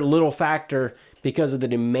another little factor because of the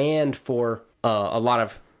demand for a lot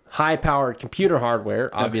of high-powered computer hardware,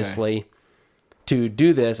 obviously, to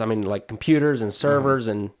do this. I mean, like computers and servers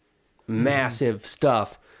and massive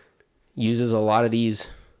stuff uses a lot of these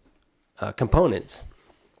components.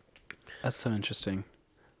 That's so interesting.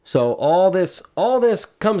 So all this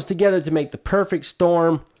comes together to make the perfect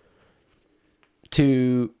storm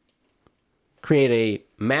to create a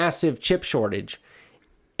massive chip shortage.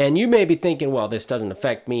 And you may be thinking, well, this doesn't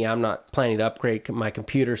affect me. I'm not planning to upgrade my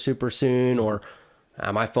computer super soon, or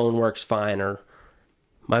my phone works fine, or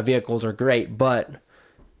my vehicles are great. But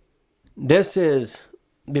this is,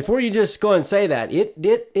 before you just go and say that,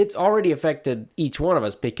 it's already affected each one of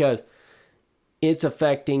us, because it's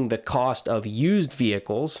affecting the cost of used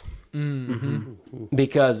vehicles,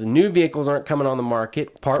 because new vehicles aren't coming on the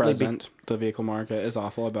market. Partly the vehicle market is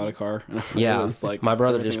awful. I bought a car. Yeah, like, my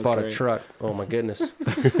brother just bought a truck. Oh my goodness,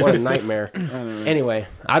 what a nightmare. Anyway,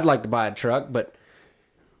 I'd like to buy a truck, but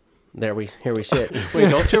here we sit. Wait,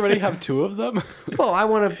 don't you already have two of them? Well, I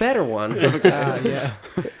want a better one. Yeah.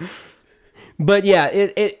 But yeah,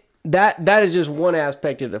 that is just one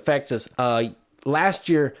aspect that affects us. Last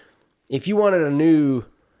year, if you wanted a new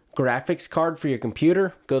graphics card for your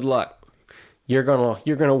computer, good luck. You're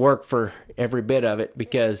gonna work for every bit of it,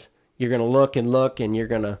 because you're gonna look, and you're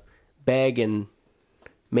gonna beg, and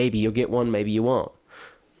maybe you'll get one, maybe you won't.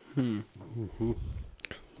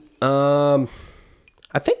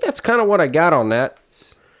 I think that's kind of what I got on that.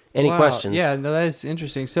 Any questions? Yeah, no, that is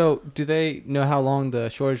interesting. So, do they know how long the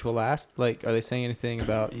shortage will last? Like, are they saying anything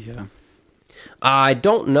about? Yeah. I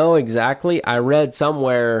don't know exactly. I read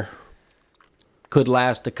somewhere could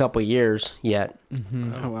last a couple years yet.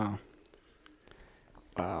 Oh, wow.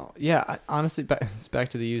 Wow. Yeah, honestly, it's back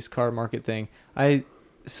to the used car market thing. I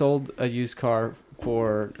sold a used car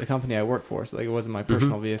for the company I work for, so like it wasn't my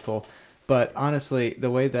personal vehicle. But honestly,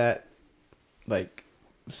 the way that like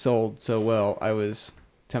sold so well, I was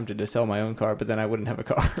tempted to sell my own car, but then I wouldn't have a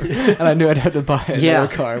car, and I knew I'd have to buy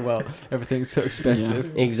another car. Well, everything's so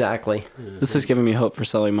expensive. Yeah. Exactly. This is giving me hope for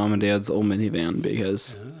selling mom and dad's old minivan,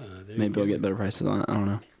 because maybe I'll get better prices on it. I don't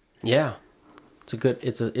know. Yeah,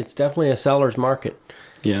 it's definitely a seller's market.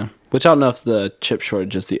 Yeah, which I don't know if the chip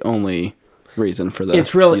shortage is the only reason for the.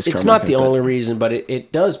 It's not the only reason, but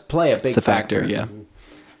it does play a big. It's a factor. Yeah.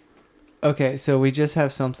 Okay, so we just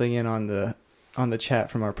have something in on the chat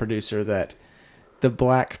from our producer that the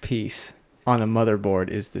black piece on a motherboard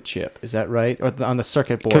is the chip. Is that right? Or on the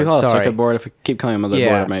circuit board? Can we call it a circuit board? If we keep calling it a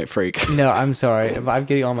motherboard, it might freak. No, I'm sorry. I'm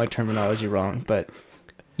getting all my terminology wrong, but.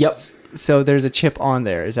 Yep. So there's a chip on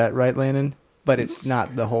there. Is that right, Landon? But it's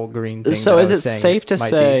not the whole green thing. So is it safe to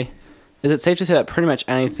say? Is it safe to say that pretty much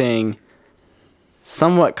anything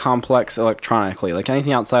somewhat complex electronically, like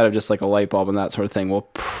anything outside of just like a light bulb and that sort of thing, will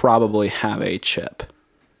probably have a chip.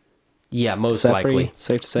 Yeah, Is most that likely. pretty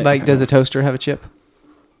safe to say? Like, Okay. does a toaster have a chip?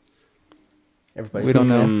 We don't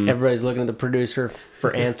know. Everybody's looking at the producer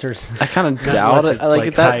for answers. I kind of Not doubt unless it. it's,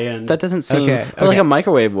 like, that. high-end. That doesn't seem. Okay, But like okay. a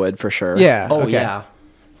microwave would for sure. Yeah. Oh okay. yeah.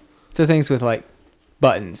 So things with like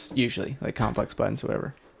buttons, usually like complex buttons, or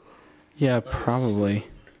whatever. Yeah, probably.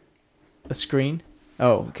 A screen.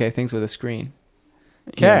 Oh, okay. Things with a screen.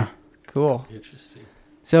 Okay. Yeah. Cool. Interesting.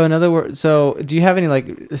 So in other words, so do you have any like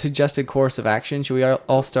suggested course of action? Should we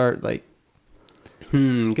all start like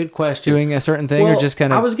Good question. doing a certain thing, or just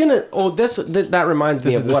kind of? I was gonna. Oh, that reminds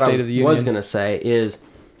me This of is the what I State was, of the was Union. gonna say is,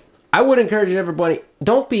 I would encourage everybody,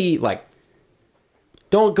 don't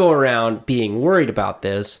go around being worried about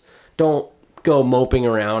this. Don't go moping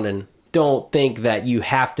around, and don't think that you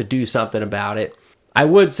have to do something about it. I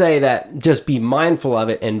would say that just be mindful of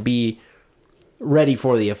it and be ready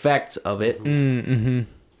for the effects of it. Mm-hmm.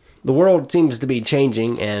 The world seems to be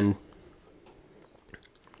changing, and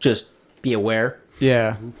just be aware.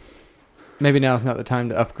 Yeah. Maybe now is not the time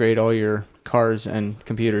to upgrade all your cars and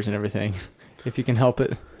computers and everything, if you can help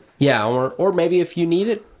it. Yeah, or maybe if you need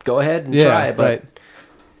it, go ahead and Yeah, try it. But right.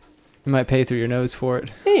 You might pay through your nose for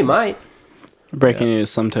it. hey, you might. Breaking news: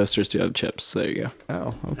 some toasters do have chips. So there you go.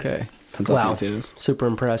 Oh, okay. Depends how Wow. fancy it is. Super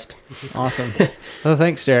impressed. Awesome. Oh,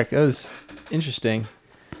 thanks, Derek. That was interesting.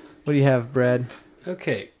 What do you have, Brad?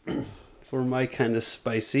 Okay, for my kind of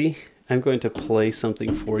spicy, I'm going to play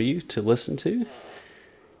something for you to listen to.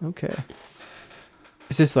 Okay.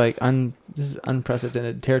 It's just like this is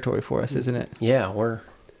unprecedented territory for us, isn't it? Yeah, we're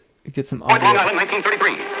Get some Long audio. Island,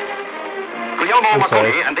 1933. Guglielmo I'm sorry.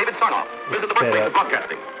 Marconi and David Sarnoff visit the sped birthplace up. of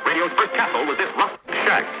broadcasting. Radio's first castle was this rough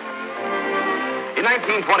shack. In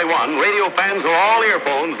 1921, radio fans were all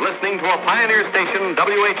earphones listening to a pioneer station,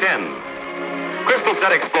 WHN. Crystal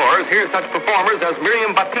Set Explorers hear such performers as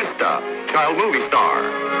Miriam Batista, child movie star.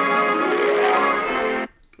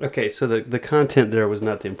 Okay, so the content there was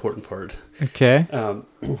not the important part. Okay. A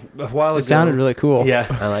while ago, It sounded really cool. Yeah,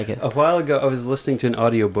 I like it. a while ago, I was listening to an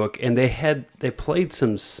audiobook, and they played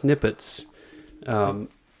some snippets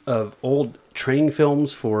of old training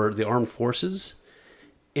films for the armed forces,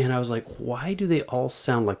 and I was like, why do they all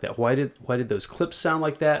sound like that? Why did those clips sound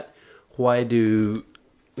like that? Why do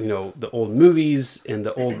the old movies and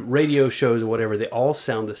the old radio shows or whatever, they all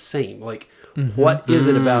sound the same? Like, what is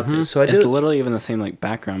it about this? So I It's did. literally even the same like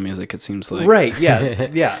background music. It seems like. Right, yeah,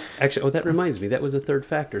 yeah. Actually, that reminds me. That was a third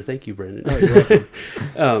factor. Thank you, Brandon. Oh, you're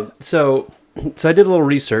welcome. So I did a little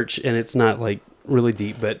research, and it's not like really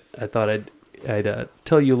deep, but I thought I'd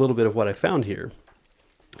tell you a little bit of what I found here.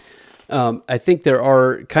 I think there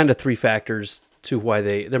are kind of three factors to why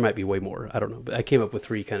there might be way more. I don't know, but I came up with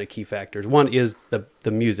three kind of key factors. One is the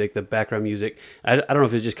music, the background music. I don't know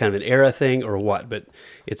if it's just kind of an era thing or what, but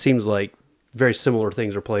it seems like very similar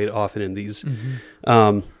things are played often in these.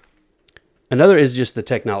 Another is just the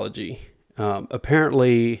technology.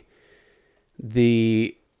 Apparently,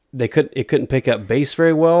 it couldn't pick up bass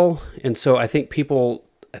very well, and so I think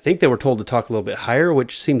they were told to talk a little bit higher,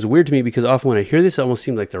 which seems weird to me because often when I hear this, it almost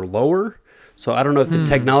seems like they're lower. So I don't know if the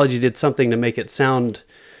technology did something to make it sound.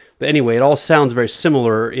 But anyway, it all sounds very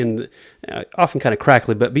similar often kind of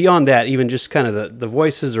crackly. But beyond that, even just kind of the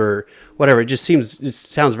voices or whatever, it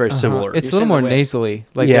sounds very similar. It's a You're little saying more the way- nasally,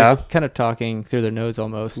 like Yeah. they're kind of talking through their nose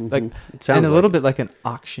almost, like, It sounds and a like little it. bit like an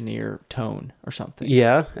auctioneer tone or something.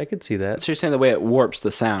 Yeah, I could see that. So you're saying the way it warps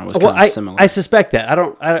the sound was Well, kind of similar. I suspect that.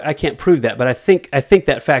 I can't prove that, but I think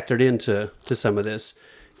that factored into some of this.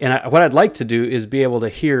 And what I'd like to do is be able to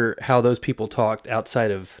hear how those people talked outside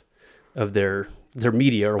of their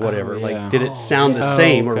media or whatever. yeah. Like, did it sound the Oh,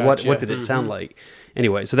 same, or gotcha. what did it sound like?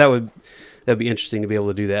 Anyway, so that'd be interesting to be able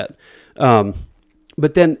to do that.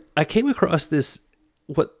 But then I came across this,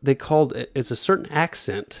 what they called, it's a certain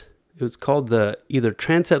accent. It was called the either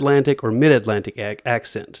transatlantic or mid-Atlantic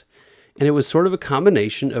accent. And it was sort of a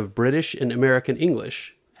combination of British and American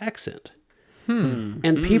English accent.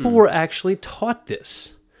 And people were actually taught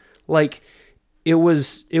this. Like, it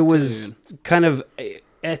was kind of,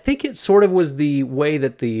 I think it sort of was the way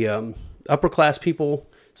that the upper class people,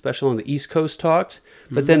 especially on the East Coast, talked.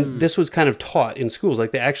 But then this was kind of taught in schools.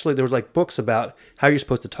 Like, there was like books about how you're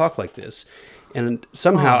supposed to talk like this. And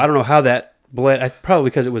somehow, I don't know how that bled, probably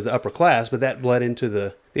because it was the upper class, but that bled into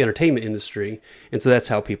the entertainment industry. And so that's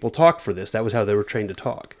how people talked for this. That was how they were trained to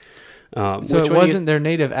talk. So Which it one do you- wasn't their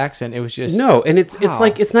native accent. It was just No, and it's Wow.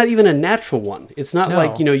 like it's not even a natural one. It's not No.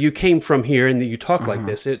 like, you came from here and you talk like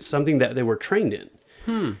this. It's something that they were trained in.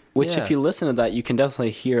 Which, Yeah. if you listen to that, you can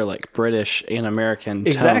definitely hear like British and American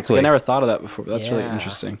tones. Exactly. Like, I never thought of that before, but that's really Yeah.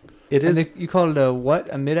 interesting. It And is you call it a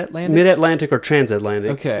what? A mid-Atlantic? mid-Atlantic or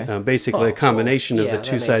transatlantic. Okay. Basically, Oh, a combination cool. of Yeah, the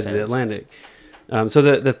two that makes sides of the sense. Atlantic. So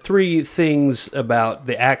the three things about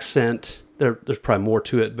the accent, there's probably more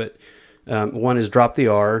to it, but one is drop the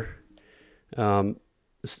R.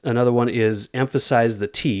 Another one is emphasize the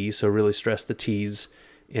T, so really stress the T's,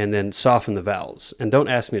 and then soften the vowels. And don't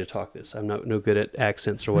ask me to talk this. I'm no good at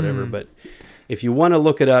accents or whatever, but if you want to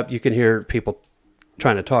look it up, you can hear people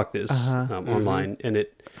trying to talk this online, and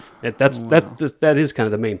that is kind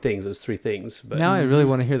of the main things, those three things. But Now I really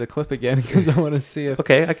want to hear the clip again because I want to see if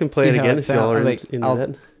okay, I can play it see how again it if y'all sounds. are Like, into I'll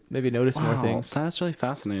that. maybe notice more Wow, things. That's really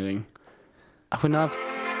fascinating. I would not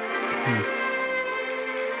have...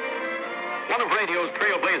 One of radio's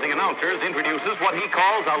trailblazing announcers introduces what he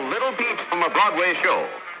calls a little peach from a Broadway show.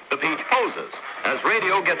 The peach poses, as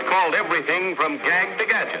radio gets called everything from gag to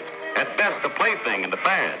gadget, at best a plaything and a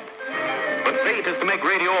fad. But fate is to make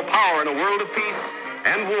radio a power in a world of peace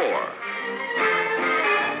and war.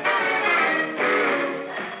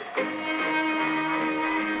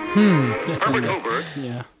 Herbert Hoover,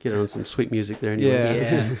 Yeah. Get on some sweet music there. Anyways.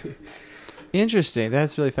 Yeah. Interesting.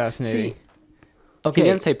 That's really fascinating. See, He okay,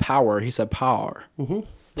 didn't say power, he said power.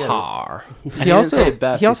 par. And He didn't also say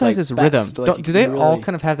best, he also he's has like this best. rhythm. Like, Don't, do they you all really-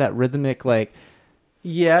 kind of have that rhythmic, like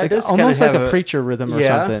Yeah, it does almost kind like of a preacher rhythm or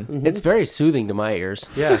yeah, something? mhm. It's very soothing to my ears.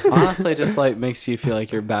 Yeah. Honestly, just like makes you feel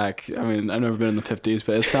like you're back. I mean, I've never been in the 50s,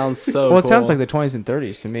 but it sounds so Well, it cool. sounds like the 20s and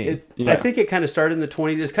 30s to me. It, Yeah. I think it kind of started in the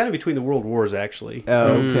 20s. It's kind of between the world wars, actually.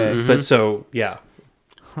 Oh, okay. But so, yeah.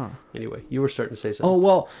 Huh. Anyway, you were starting to say Oh something.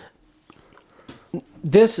 well,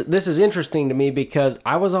 this is interesting to me because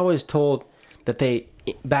I was always told that they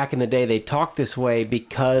back in the day they talked this way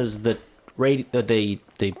because the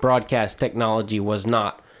broadcast technology was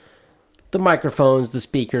not, the microphones, the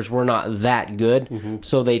speakers were not that good,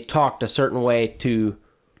 so they talked a certain way to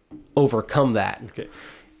overcome that. Okay.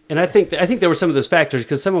 And I think there were some of those factors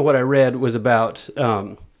because some of what I read was about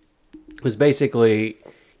was basically,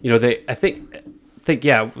 I think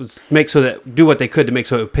was make so that do what they could to make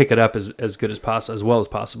so it would pick it up as good as possible, as well as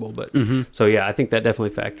possible. But so yeah, I think that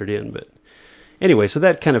definitely factored in. But anyway, so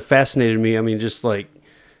that kind of fascinated me. I mean, just like,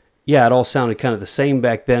 yeah, it all sounded kind of the same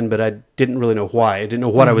back then, but I didn't really know why. I didn't know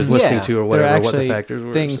what I was listening Yeah. to or There are whatever, what the actually factors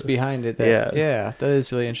were. things so. behind it. That, Yeah. yeah, that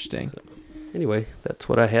is really interesting. Anyway, that's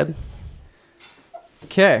what I had.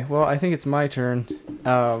 Okay, well, I think it's my turn.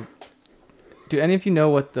 Do any of you know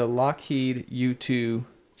what the Lockheed U-2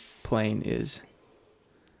 plane is?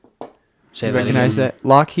 Say You that recognize again. that?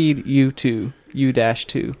 Lockheed U-2,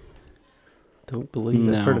 U-2. Don't believe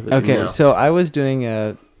No. I've heard of it. Okay, No. so I was doing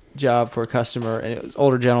a job for a customer, and it was an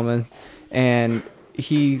older gentleman, and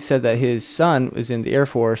he said that his son was in the Air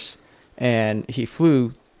Force, and he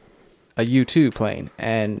flew a U-2 plane,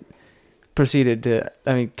 and proceeded to,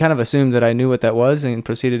 kind of assumed that I knew what that was, and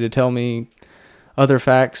proceeded to tell me other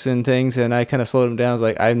facts and things, and I kind of slowed him down. I was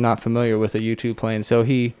like, I'm not familiar with a U-2 plane, so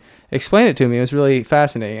he explained it to me. It was really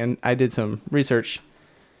fascinating, and I did some research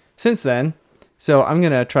since then. So I'm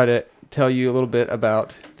going to try to tell you a little bit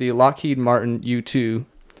about the Lockheed Martin U-2,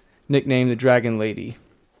 nicknamed the Dragon Lady.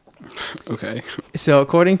 Okay. So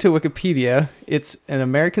according to Wikipedia, it's an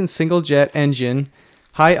American single-jet engine,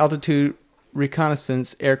 high-altitude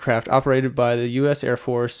reconnaissance aircraft operated by the U.S. Air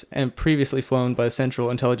Force and previously flown by the Central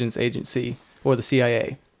Intelligence Agency, or the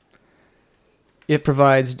CIA. It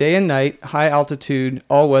provides day and night, high-altitude,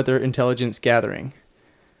 all-weather intelligence gathering.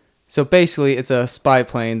 So basically, it's a spy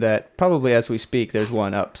plane that probably as we speak, there's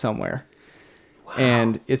one up somewhere. Wow.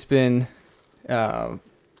 And it's been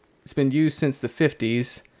used since the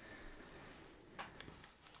 50s.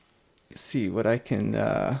 Let's see what I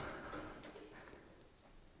can...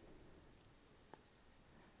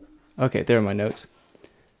 Okay, there are my notes.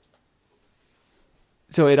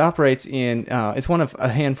 So it operates in... it's one of a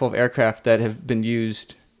handful of aircraft that have been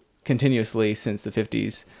used continuously since the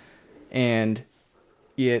 50s. And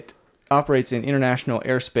it operates in international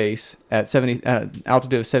airspace at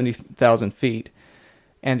altitude of 70,000 feet.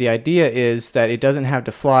 And the idea is that it doesn't have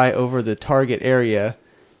to fly over the target area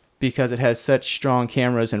because it has such strong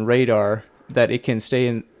cameras and radar that it can stay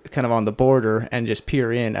in kind of on the border and just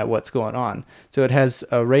peer in at what's going on. So it has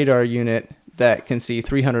a radar unit that can see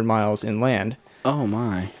 300 miles inland Oh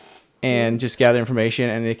my. and just gather information,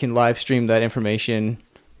 and it can live stream that information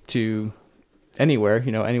to anywhere,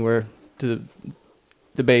 anywhere to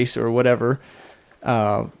the base or whatever.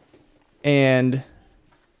 And the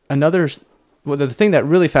thing that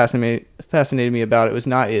really fascinated me about it was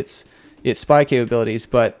not its spy capabilities,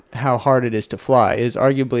 but how hard it is to fly. It is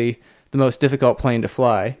arguably the most difficult plane to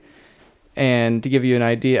fly. And to give you an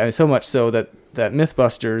idea, so much so that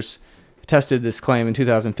Mythbusters tested this claim in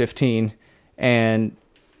 2015, and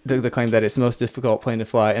the claim that it's the most difficult plane to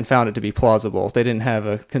fly and found it to be plausible. They didn't have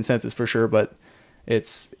a consensus for sure, but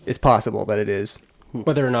it's possible that it is.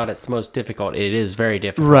 Whether or not it's most difficult, it is very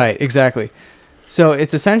difficult. Right, exactly. So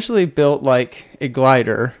it's essentially built like a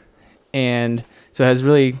glider, and so it has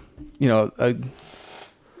really, a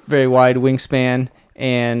very wide wingspan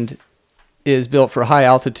and is built for high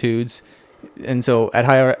altitudes. And so at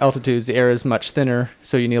higher altitudes, the air is much thinner,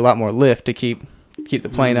 so you need a lot more lift to keep the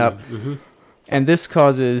plane up. Mm-hmm. And this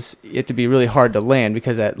causes it to be really hard to land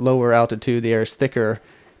because at lower altitude, the air is thicker,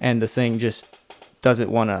 and the thing just doesn't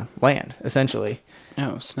want to land, essentially.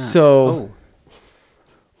 Oh, snap. So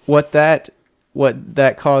what that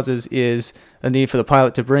causes is a need for the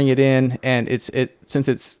pilot to bring it in, and since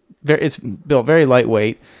it's built very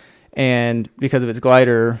lightweight, and because of its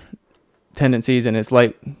glider tendencies and its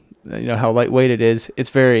light, how lightweight it is, it's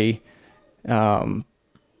very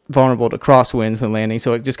vulnerable to crosswinds when landing.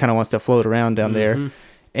 So it just kind of wants to float around down there,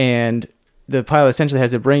 and the pilot essentially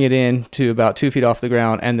has to bring it in to about 2 feet off the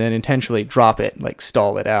ground and then intentionally drop it, like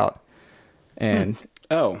stall it out. And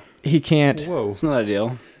he can't. Whoa. It's not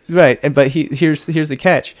ideal. Right, but here's the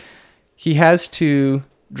catch. He has to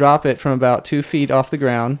drop it from about 2 feet off the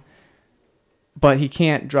ground, but he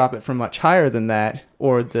can't drop it from much higher than that,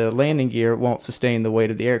 or the landing gear won't sustain the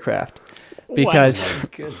weight of the aircraft. Because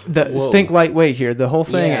think lightweight here. The whole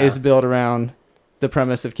thing is built around the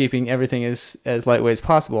premise of keeping everything as lightweight as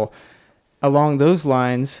possible. Along those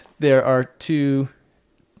lines, there are 2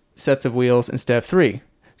 sets of wheels instead of 3.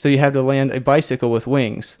 So you have to land a bicycle with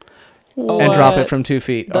wings and drop it from 2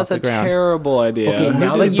 feet off the ground. That's a terrible idea. Okay, Who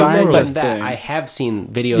now that you designed mentioned this that, thing? I have seen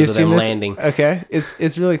videos You've of seen them this? landing. Okay,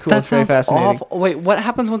 it's really cool. That It's very sounds fascinating. awful. Wait, what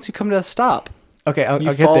happens once you come to a stop? Okay, I'll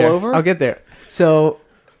get fall there. over? I'll get there. So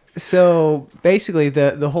basically,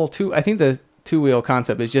 the whole I think the 2-wheel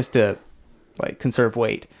concept is just to like conserve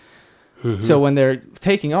weight. Mm-hmm. So when they're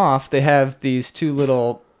taking off, they have these 2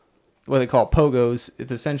 little, what they call pogos.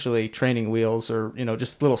 It's essentially training wheels, or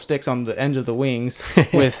just little sticks on the end of the wings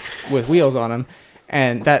with wheels on them,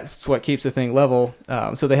 and that's what keeps the thing level.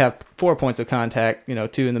 So they have 4 points of contact,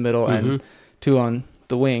 2 in the middle and 2 on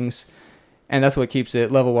the wings, and that's what keeps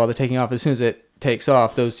it level while they're taking off. As soon as it takes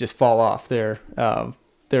off, those just fall off. They're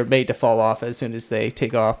made to fall off as soon as they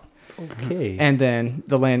take off. Okay. And then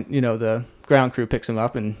the ground crew picks them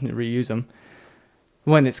up and reuse them.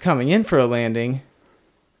 When it's coming in for a landing,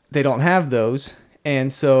 they don't have those,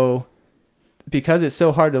 and so because it's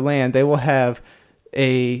so hard to land, they will have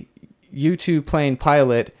a U-2 plane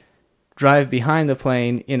pilot drive behind the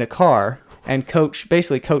plane in a car and coach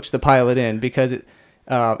the pilot in, because it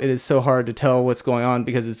is so hard to tell what's going on,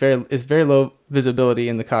 because it's very low visibility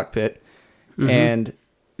in the cockpit, and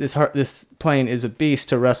this plane is a beast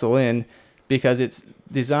to wrestle in, because it's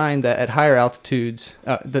designed that at higher altitudes,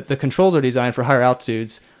 the controls are designed for higher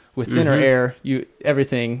altitudes. With thinner air,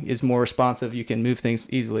 everything is more responsive. You can move things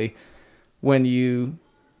easily. When you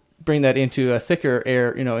bring that into a thicker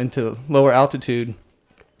air, into lower altitude,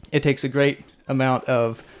 it takes a great amount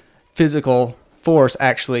of physical force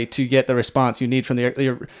actually to get the response you need from the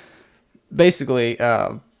air. Basically,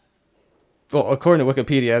 according to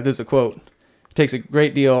Wikipedia, there's a quote: "It takes a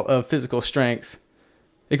great deal of physical strength.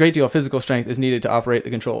 A great deal of physical strength is needed to operate the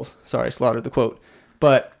controls." Sorry, slaughtered the quote,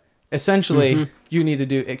 but essentially, you need to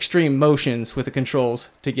do extreme motions with the controls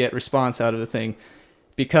to get response out of the thing,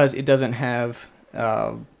 because it does not have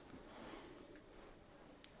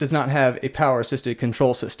a power-assisted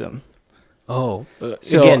control system. Oh,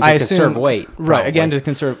 So again, to I conserve assume, weight. Right, probably. again to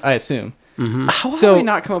conserve. I assume. How So- have we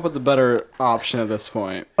not come up with a better option at this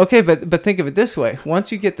point? Okay, but think of it this way: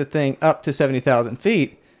 once you get the thing up to 70,000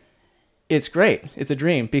 feet, it's great. It's a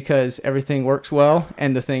dream, because everything works well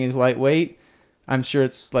and the thing is lightweight. I'm sure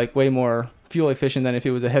it's like way more fuel efficient than if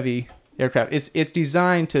it was a heavy aircraft. It's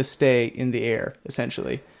designed to stay in the air,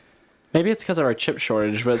 essentially. Maybe it's because of our chip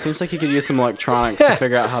shortage, but it seems like you could use some electronics to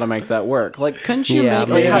figure out how to make that work. Like, couldn't you Yeah, have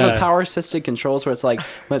maybe. a power assisted controls where it's like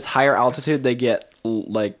when it's higher altitude they get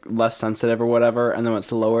like less sensitive or whatever, and then when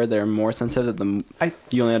it's lower they're more sensitive.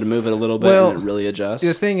 You only had to move it a little bit and it really adjusts.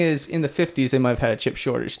 The thing is, in the 50s, they might have had a chip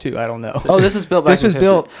shortage too. I don't know. Oh, this was built back. This was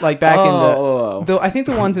built like back in the. Oh. Though I think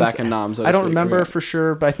the ones Back in NOM, so to I don't speak, remember right. for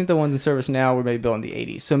sure, but I think the ones in service now were maybe built in the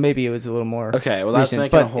 80s. So maybe it was a little more. Okay, well that's recent.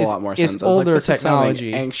 making a But whole lot more sense. It's I was like, older this is sounding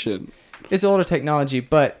technology. ancient. It's older technology,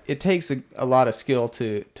 but it takes a lot of skill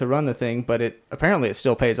to run the thing. But it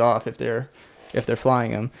still pays off if they're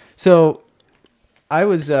flying them. So I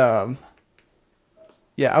was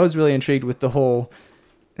really intrigued with the whole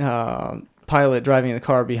pilot driving the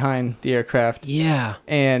car behind the aircraft. Yeah.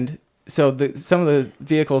 And so some of the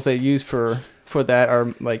vehicles they use for that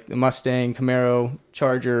are like the Mustang, Camaro,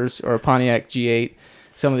 Chargers, or Pontiac G8.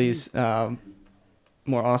 some of these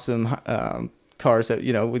more awesome cars that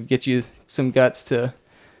would get you some guts to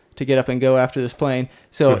get up and go after this plane.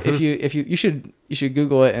 So if you should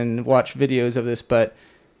Google it and watch videos of this. But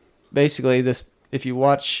basically, this if you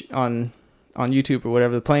watch on YouTube or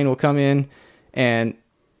whatever, the plane will come in, and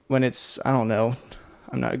when it's, I don't know,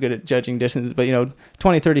 I'm not good at judging distances, but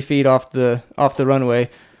 20, 30 feet off the runway,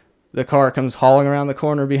 the car comes hauling around the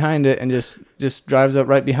corner behind it and just drives up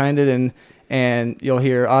right behind it, and you'll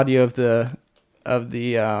hear audio of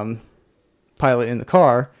the pilot in the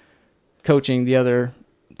car coaching the other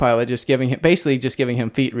pilot, just giving him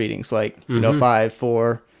feet readings, like 5,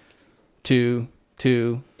 4, 2,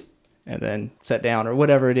 2, and then set down or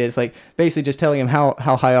whatever it is, like basically just telling him how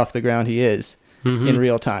high off the ground he is in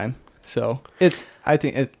real time. So I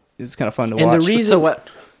think it's kind of fun to watch. And the reason So what?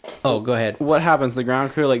 Oh, go ahead. What happens? The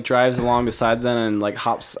ground crew drives along beside them and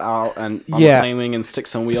hops out and on Yeah. the plane wing and sticks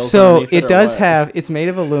some wheels. So underneath it or does what? have. It's made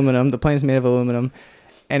of aluminum. The plane's made of aluminum,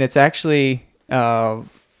 and it's actually the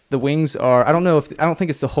wings are. I don't think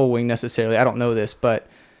it's the whole wing necessarily. I don't know this, but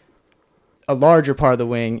a larger part of the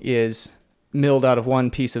wing is milled out of one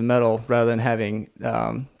piece of metal rather than having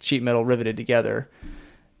sheet metal riveted together.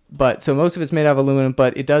 But so most of it's made out of aluminum,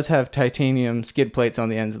 but it does have titanium skid plates on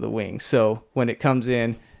the ends of the wings. So when it comes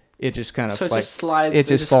in, it just kind of So it just slides. it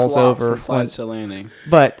just falls flops over and slides to landing.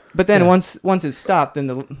 But then Yeah. once it's stopped, then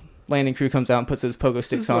the landing crew comes out and puts those pogo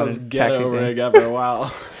sticks This on was and ghetto taxis in. rig after a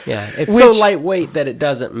while. Yeah, it's Which- so lightweight that it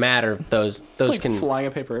doesn't matter. Those It's like can flying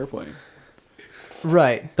a paper airplane.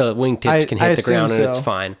 Right. the wingtips can I hit the ground assume and it's so.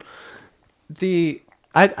 fine.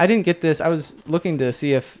 I didn't get this. I was looking to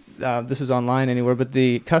see if this was online anywhere, but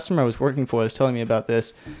the customer I was working for was telling me about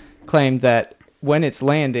this, claimed that when it's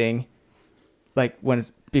landing, like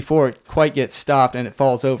before it quite gets stopped and it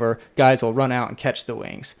falls over, guys will run out and catch the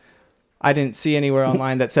wings. I didn't see anywhere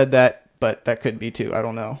online that said that, but that could be too. I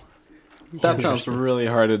don't know. That sounds really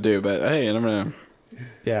hard to do, but hey, I'm gonna.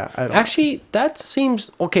 Yeah, I don't. Actually, that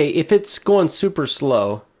seems okay if it's going super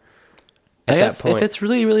slow. At that point, if it's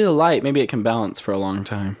really, really light, maybe it can balance for a long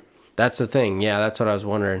time. that's the thing. Yeah, that's what I was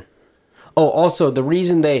wondering. Oh, also the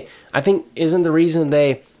reason isn't the reason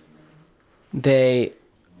they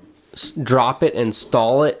drop it and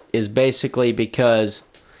stall it is basically because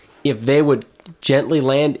if they would gently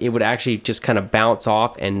land, it would actually just kind of bounce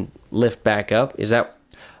off and lift back up. Is that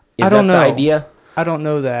I don't the know. idea? I don't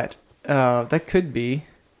know that. That could be.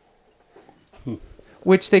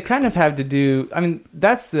 Which they kind of have to do. I mean,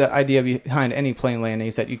 that's the idea behind any plane landing,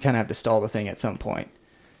 is that you kind of have to stall the thing at some point.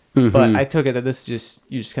 But I took it that this is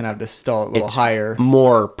you just kind of have to stall it a little It's higher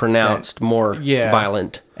More pronounced, more Yeah.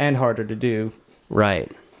 violent. and harder to do.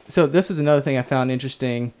 Right. So this was another thing I found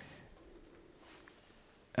interesting.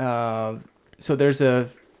 So there's a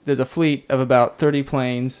fleet of about 30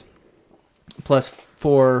 planes, plus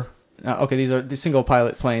 4. These are the single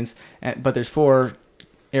pilot planes, but there's 4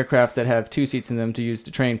 aircraft that have 2 seats in them to use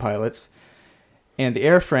to train pilots, and the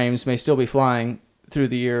airframes may still be flying through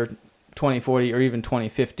the year 2040 or even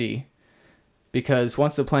 2050, because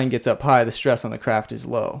once the plane gets up high, the stress on the craft is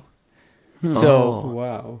low. So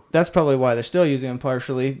Wow. that's probably why they're still using them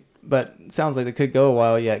partially, but it sounds like they could go a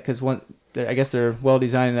while yet, because I guess they're well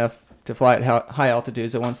designed enough to fly at high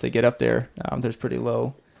altitudes that once they get up there, there's pretty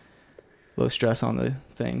low stress on the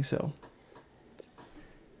thing. So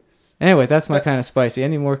anyway, that's my kind of spicy.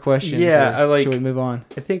 Any more questions? Yeah, or should we move on?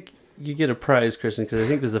 I think you get a prize, Kristen, because I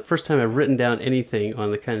think this is the first time I've written down anything on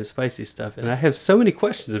the kind of spicy stuff, and I have so many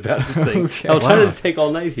questions about this thing. I'll try to take all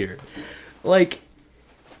night here.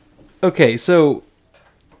 Okay, so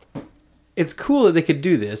it's cool that they could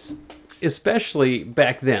do this, especially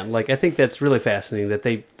back then. I think that's really fascinating that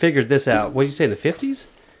they figured this out. What did you say, in the 50s?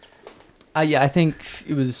 Yeah, I think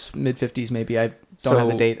it was mid-50s maybe. I don't have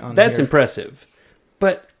the date on That's here. impressive.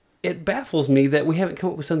 But it baffles me that we haven't come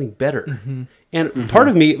up with something better. And part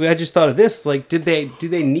of me, I just thought of this, do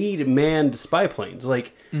they need manned spy planes?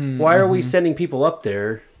 Why are we sending people up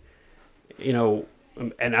there? And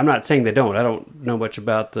I'm not saying they don't. I don't know much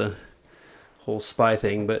about the whole spy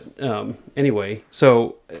thing, but anyway.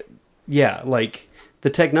 So, yeah, the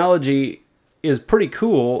technology is pretty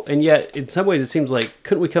cool, and yet in some ways it seems like,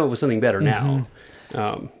 couldn't we come up with something better now?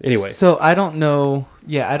 Anyway. So I don't know.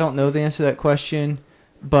 Yeah, I don't know the answer to that question,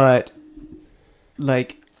 but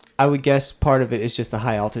I would guess part of it is just the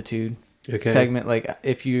high altitude segment.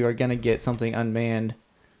 If you are gonna get something unmanned,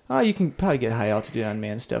 you can probably get high altitude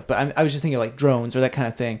unmanned stuff. But I was just thinking drones or that kind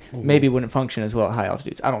of thing. Maybe wouldn't function as well at high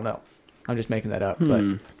altitudes. I don't know. I'm just making that up.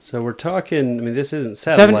 But So we're talking, this isn't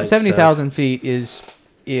satellite 70,000 feet is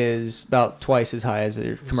is about twice as high as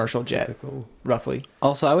a commercial jet, Typical. roughly.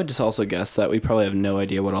 Also, I would just also guess that we probably have no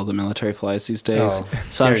idea what all the military flies these days. Oh,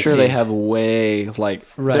 so I'm sure they guaranteed. have way, like,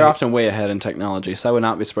 Right. they're often way ahead in technology. So I would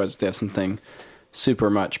not be surprised if they have something super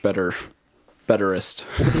much betterist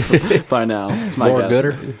by now. It's my More guess.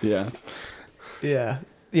 gooder? Yeah. Yeah.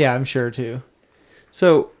 Yeah, I'm sure too.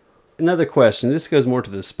 So, another question. This goes more to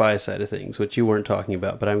the spy side of things, which you weren't talking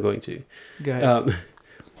about, but I'm going to. Go ahead.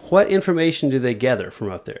 What information do they gather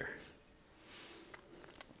from up there?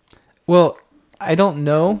 Well, I don't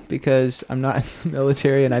know because I'm not in the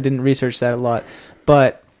military and I didn't research that a lot.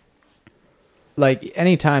 But like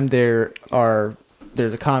anytime there's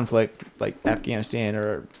a conflict like Afghanistan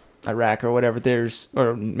or Iraq or whatever,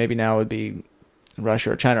 or maybe now it would be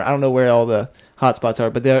Russia or China. I don't know where all the hotspots are,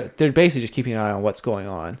 but they're basically just keeping an eye on what's going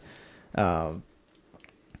on.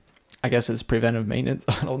 I guess it's preventive maintenance.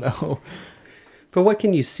 I don't know. But what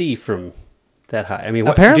can you see from that high? I mean,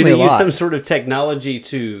 Apparently do they a use lot. some sort of technology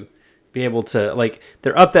to be able to, like,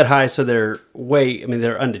 they're up that high, so they're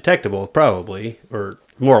they're undetectable, probably, or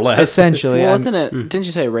more or less. Essentially, Well, I'm- isn't it? Didn't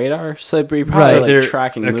you say radar? So you're probably Right. like They're-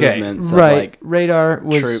 tracking okay. movements right. of like Radar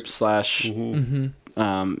was troops slash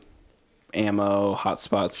Mm-hmm. ammo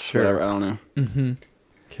hotspots, Sure. whatever. I don't know. Mm-hmm.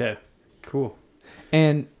 Okay, cool.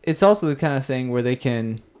 And it's also the kind of thing where they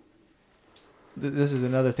can. This is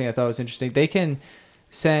another thing I thought was interesting. They can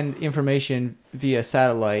send information via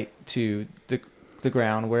satellite to the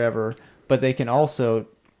ground wherever, but they can also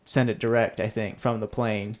send it direct, I think, from the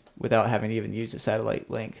plane without having to even use a satellite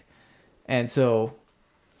link. And so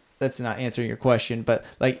that's not answering your question, but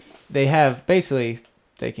like they have basically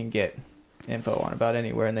they can get info on about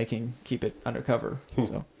anywhere and they can keep it undercover.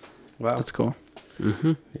 So Wow. That's cool.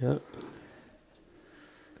 Yeah.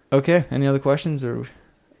 okay, any other questions or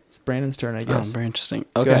it's Brandon's turn, I guess. Very interesting.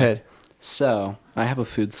 Go Okay. ahead. So I have a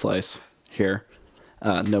food slice here.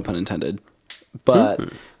 No pun intended. But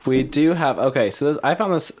we do have. Okay, so I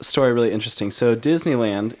found this story really interesting. So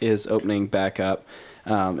Disneyland is opening back up.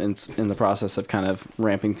 In the process of kind of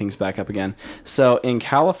ramping things back up again. So in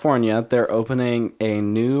California, they're opening a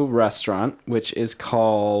new restaurant, which is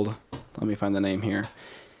called. Let me find the name here.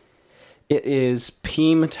 It is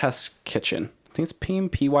Pym Test Kitchen. I think it's Pym,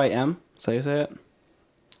 Pym. Is that how you say it?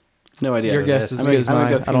 No idea. Your guess is I'm as good as gonna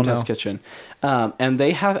mine. go I don't Pym know. Test Kitchen. And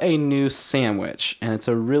they have a new sandwich, and it's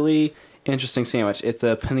a really interesting sandwich. It's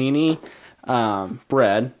a panini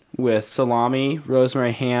bread with salami,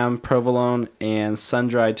 rosemary ham, provolone, and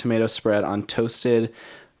sun-dried tomato spread on toasted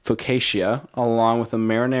focaccia, along with a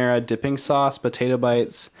marinara dipping sauce, potato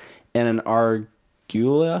bites, and an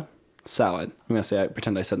arugula salad. I'm going to say I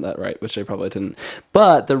pretend I said that right, which I probably didn't.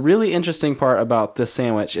 But the really interesting part about this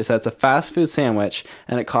sandwich is that it's a fast food sandwich,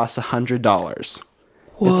 and it costs $100.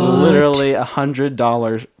 It's literally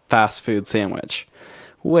 $100 fast food sandwich,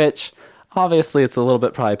 which obviously it's a little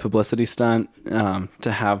bit probably publicity stunt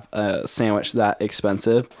to have a sandwich that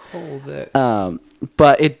expensive. Hold it.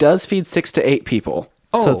 But it does feed 6 to 8 people.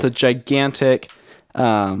 So Oh. it's a gigantic.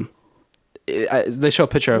 They show a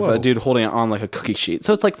picture of Whoa. a dude holding it on like a cookie sheet.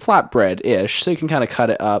 So it's like flatbread-ish. So you can kind of cut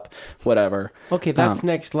it up, whatever. Okay, that's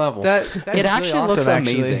next level. That It actually looks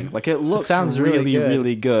amazing. Like it looks sounds really,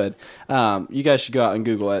 really good. really good. You guys should go out and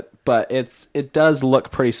Google it. But it does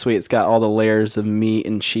look pretty sweet. It's got all the layers of meat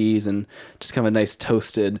and cheese and just kind of a nice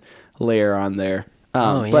toasted layer on there.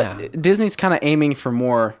 Oh, yeah. But Disney's kind of aiming for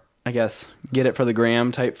more, I guess, get it for the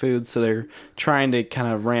gram type food. So they're trying to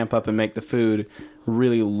kind of ramp up and make the food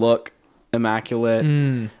really look immaculate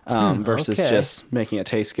versus okay. just making it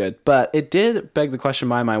taste good. But it did beg the question in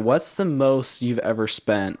my mind, what's the most you've ever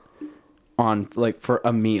spent on like for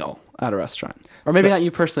a meal at a restaurant? Or maybe not you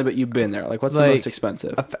personally, but you've been there. Like what's the Like, most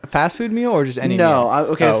expensive? A fast food meal or just any No,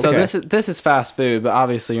 meal? okay, Oh, so this is fast food, but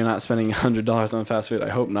obviously you're not spending $100 on fast food. I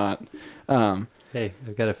hope not. Hey,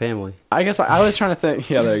 I've got a family. I guess I was trying to think.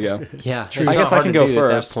 Yeah, there you go. yeah, I guess I can go At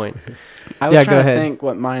first. that point. I was Yeah, go trying to ahead. think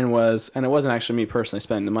what mine was, and it wasn't actually me personally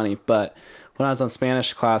spending the money, but when I was on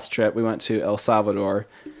Spanish class trip, we went to El Salvador,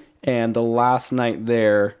 and the last night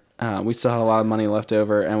there, we still had a lot of money left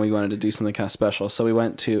over, and we wanted to do something kind of special, so we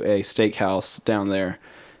went to a steakhouse down there.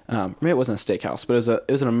 Maybe it wasn't a steakhouse, but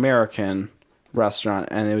it was an American restaurant,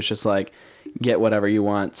 and it was just like get whatever you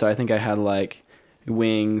want. So I think I had like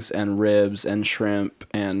wings and ribs and shrimp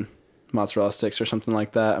and mozzarella sticks or something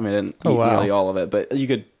like that. I mean, I didn't Oh, eat wow. nearly all of it, but you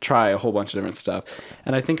could try a whole bunch of different stuff.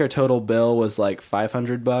 And I think our total bill was like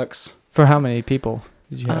 $500. For how many people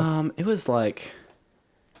did you have? It was like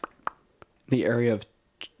the area of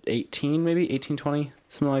 18, maybe 18, 20,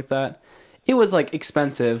 something like that. It was like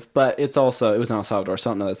expensive, but it was in El Salvador, so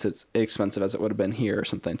I don't know that's as expensive as it would have been here or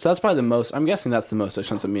something. So that's probably the most, I'm guessing that's the most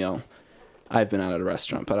expensive meal I've been out at a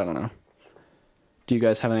restaurant, but I don't know. Do you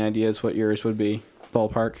guys have any ideas what yours would be?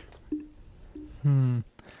 Ballpark? I'm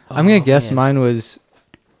gonna guess man. mine was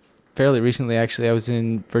fairly recently. Actually, I was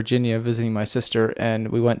in Virginia visiting my sister, and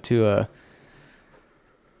we went to a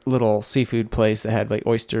little seafood place that had like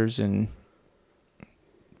oysters and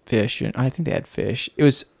fish, and I think they had fish. It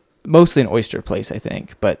was mostly an oyster place, I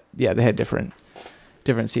think, but yeah, they had different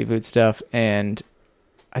seafood stuff, and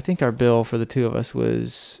I think our bill for the two of us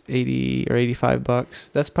was $80 or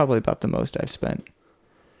 $85. That's probably about the most I've spent.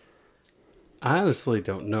 I honestly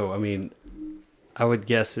don't know. I mean, I would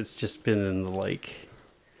guess it's just been in the like,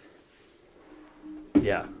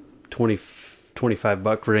 yeah, 20,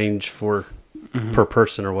 $25 range for per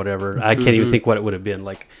person or whatever. I can't even think what it would have been.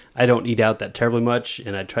 Like, I don't eat out that terribly much,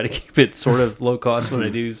 and I try to keep it sort of low cost when I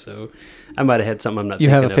do. So I might have had something I'm not. You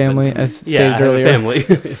thinking have a family, of, but, as stated yeah, I have earlier. a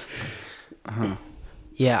family.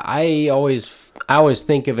 Yeah, I always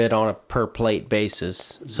think of it on a per plate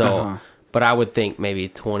basis. So, but I would think maybe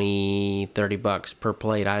 $20-$30 per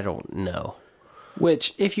plate. I don't know.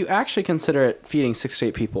 Which, if you actually consider it feeding 6 to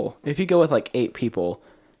 8 people, if you go with like 8 people,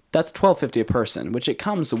 that's $12.50 a person, which it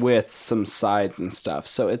comes with some sides and stuff.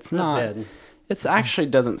 So it's not bad. It's actually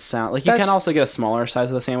doesn't sound like you can also get a smaller size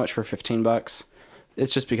of the sandwich for $15.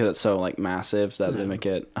 It's just because it's so like massive that they make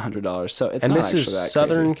it $100. So it's And not this actually is that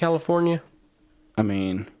Southern crazy. California. I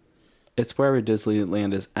mean, it's wherever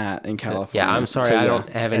Disneyland is at in California. Yeah, I'm sorry, So, I yeah, don't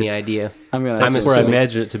have any idea. I'm gonna. That's I'm where I assuming-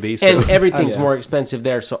 imagine it to be. So. And everything's yeah. more expensive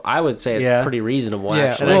there, so I would say it's Yeah. pretty reasonable. Yeah,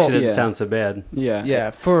 Actually, That well, actually doesn't yeah. sound so bad. Yeah,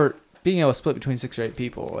 Yeah, for being able to split between 6 or 8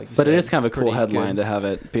 people, like you But said, it is kind of a it's cool pretty headline good. to have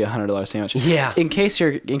it be $100 sandwich. Yeah. In case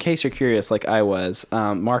you're curious, like I was,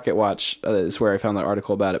 Market Watch is where I found the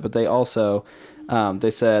article about it. But they also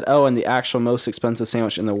they said, and the actual most expensive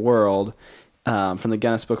sandwich in the world from the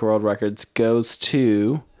Guinness Book of World Records goes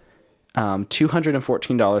to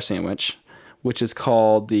 $214 sandwich, which is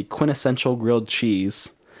called the Quintessential Grilled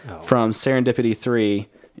Cheese from Serendipity 3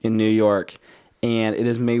 in New York, and it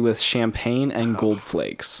is made with champagne and gold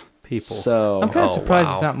flakes. People. So I'm kind of surprised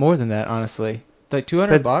wow. it's not more than that, honestly. Like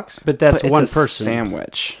 $200. But that's but one it's a person.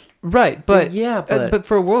 sandwich. Right, but yeah, but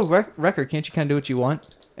for a world record, can't you kind of do what you want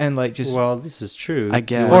and like just Well, this is true. I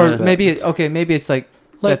guess. or but- maybe maybe it's like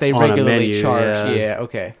that they on a regularly menu, charge. yeah.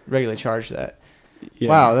 Okay, regularly charge that. Yeah.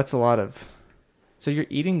 Wow, that's a lot of. So you're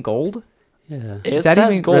eating gold? Yeah. It Is that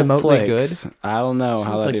says even gold remotely flakes. I don't know how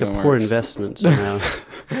Sounds that like even a poor works. investment somehow.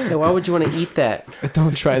 Yeah, why would you want to eat that?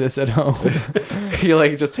 Don't try this at home. You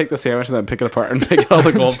like just take the sandwich and then pick it apart and take all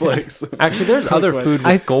the gold flakes. Actually, there's other food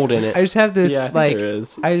with gold in it. I just have this Yeah, I think like there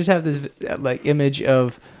is. I just have this like image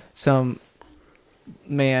of some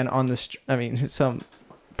man on the some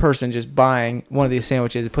person just buying one of these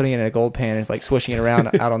sandwiches, putting it in a gold pan, and it's like swishing it around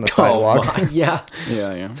out on the sidewalk. Oh, my- yeah,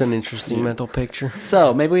 Yeah. it's an interesting mental picture.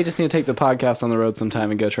 So maybe we just need to take the podcast on the road sometime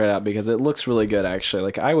and go try it out because it looks really good. Actually,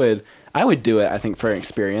 like I would do it. I think for an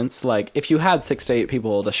experience, like if you had 6 to 8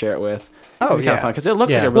 people to share it with. Oh, it'd be kind yeah. of fun because it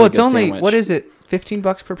looks like Yeah. a really Well, it's good only sandwich. what is it?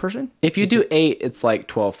 $15 per person? If you do 8, it's like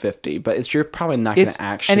 $12.50, but you're probably not going It's to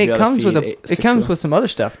actually. and be it able to comes with feed a 8, it 6 comes people. with some other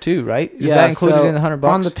stuff too, right? Is that included so in the $100?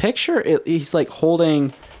 On the picture, he's like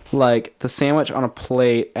holding like the sandwich on a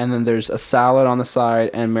plate, and then there's a salad on the side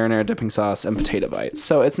and marinara dipping sauce and potato bites.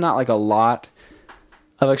 So it's not like a lot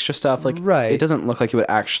of extra stuff. Like Right. it doesn't look like it would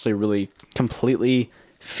actually really completely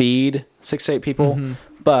feed 6 to 8 people.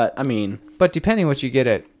 But I mean, But depending what you get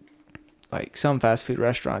at like some fast food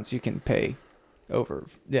restaurants, you can pay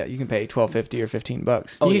you can pay $12.50 or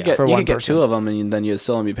 $15. you could for get one get person. 2 of them, and then you'd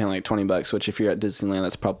still only be paying like $20, which if you're at Disneyland,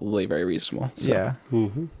 that's probably very reasonable. So, Yeah,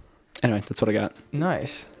 Anyway, that's what I got.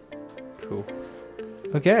 nice. Cool.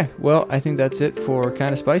 Okay, well, I think that's it for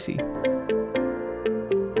Kind of Spicy.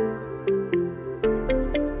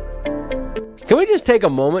 Can we just take a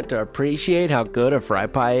moment to appreciate how good a fry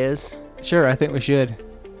pie is? Sure, I think we should.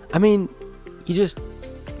 I mean, you just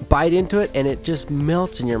bite into it and it just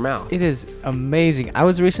melts in your mouth. It is amazing. I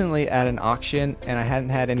was recently at an auction and I hadn't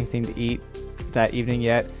had anything to eat that evening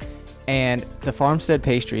yet, and the Farmstead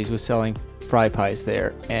Pastries was selling fry pies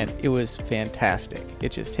there, and it was fantastic.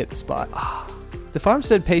 It just hit the spot. The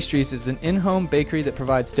Farmstead Pastries is an in-home bakery that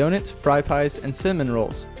provides donuts, fry pies, and cinnamon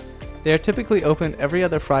rolls. They are typically open every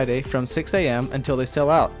other Friday from 6 a.m. until they sell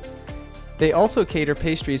out. They also cater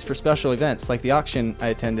pastries for special events like the auction I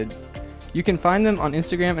attended. You can find them on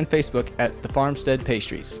Instagram and Facebook at the Farmstead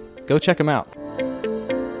Pastries. Go check them out.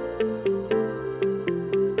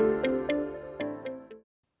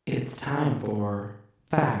 It's time for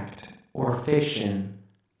Fact or Fiction,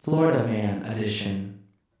 Florida Man Edition.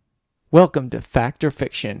 Welcome to Fact or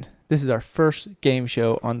Fiction. This is our first game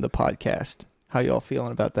show on the podcast. How y'all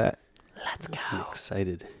feeling about that? Let's go. I'm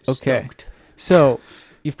excited. Okay. Stoked. So,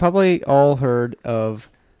 you've probably all heard of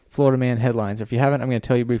Florida Man headlines. Or if you haven't, I'm going to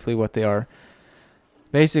tell you briefly what they are.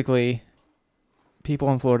 Basically,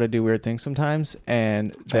 people in Florida do weird things sometimes,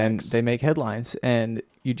 and then Facts. they make headlines, and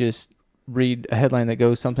you just read a headline that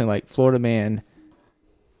goes something like Florida Man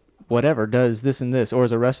whatever does this and this or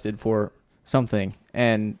is arrested for something,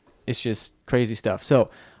 and it's just crazy stuff. So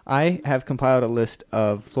I have compiled a list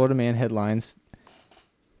of Florida Man headlines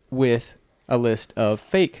with a list of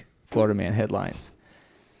fake Florida Man headlines.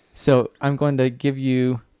 So I'm going to give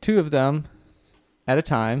you 2 of them at a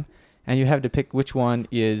time, and you have to pick which one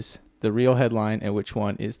is the real headline and which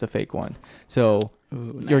one is the fake one. So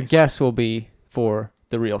Ooh, your nice. guess will be for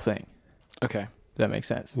the real thing. Okay, Does that make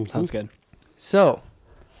sense? sounds good. So,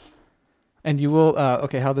 and you will,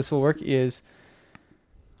 okay, how this will work is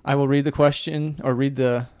I will read the question or read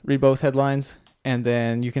both headlines, and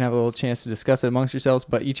then you can have a little chance to discuss it amongst yourselves,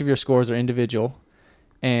 but each of your scores are individual.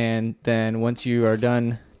 And then once you are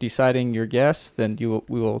done deciding your guess, then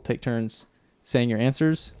we will take turns saying your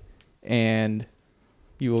answers, and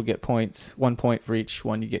you will get points, 1 point for each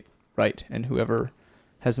one you get right, and whoever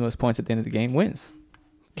has the most points at the end of the game wins.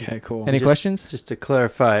 Okay, cool. Any questions? Just to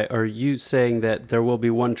clarify, are you saying that there will be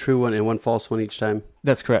one true one and one false one each time?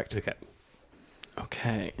 That's correct. Okay.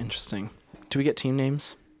 Okay, interesting. Do we get team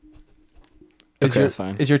names? Is Okay, your, that's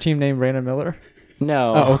fine. Is your team name Brandon Miller?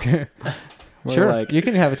 No. Oh, okay. We're Sure. like You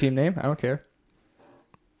can have a team name. I don't care.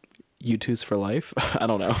 U2's for life. I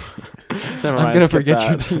don't know. Never I'm mind. going to skip forget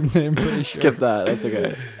your that. team name. Pretty sure. Skip that. That's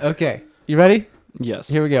okay. Okay. You ready? Yes.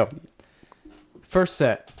 Here we go. First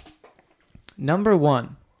set. Number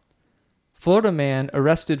 1. Florida man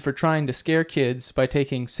arrested for trying to scare kids by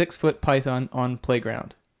taking 6-foot python on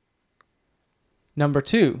playground. Number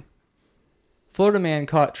 2. Florida man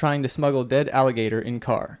caught trying to smuggle dead alligator in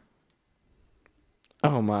car.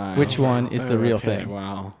 Oh my. Which one is the real Okay, thing?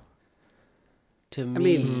 Wow. To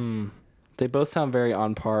mean, me, They both sound very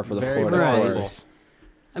on par for the Very Florida plausible. course.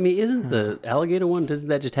 I mean, isn't the alligator one, doesn't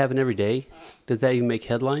that just happen every day? Does that even make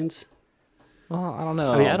headlines? Well, I don't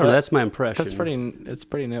know. I mean, I don't know. but That's my impression. That's pretty. It's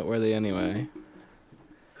pretty noteworthy anyway.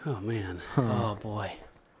 Oh, man. oh boy.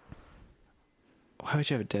 Why would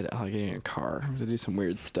you have a dead alligator in your car? They do some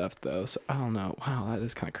weird stuff though. So I don't know. Wow, that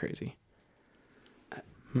is kind of crazy.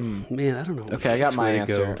 Man, I don't know. Okay, I got which my way to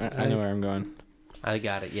answer. go. I know where I'm going. I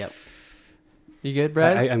got it. Yep. You good,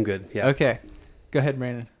 Brad? I'm good. Yeah. Okay. Go ahead,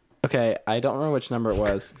 Brandon. Okay, I don't remember which number it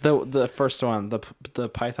was. The first one, the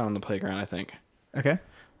python on the playground. I think. Okay.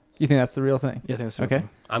 You think that's the real thing? Yeah, I think that's Okay.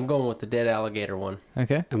 I'm going with the dead alligator one.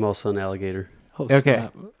 Okay. I'm also an alligator. Oh, Okay.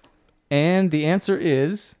 snap. And the answer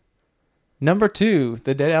is number 2,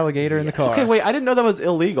 the dead alligator in the car. Okay, wait. I didn't know that was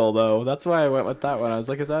illegal though. That's why I went with that one. I was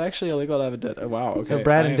like, is that actually illegal to have a dead? Oh, wow. Okay. So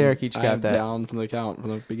Brad and I am- Derek each I got am that. down from the count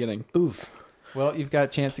from the beginning. Oof. Well, you've got a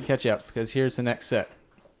chance to catch up because here's the next set.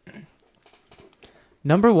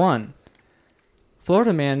 Number 1.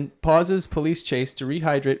 Florida man pauses police chase to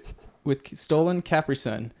rehydrate with stolen Capri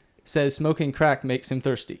Sun. Says smoking crack makes him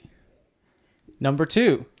thirsty. Number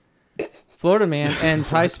 2. Florida man ends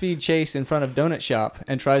high-speed chase in front of donut shop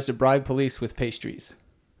and tries to bribe police with pastries.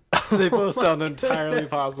 They both sound entirely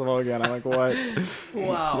possible again. I'm like, what?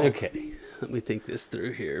 Wow. Okay. Let me think this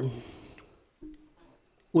through here.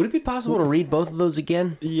 Would it be possible to read both of those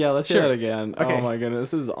again? Yeah, let's Sure. hear it again. Okay. Oh my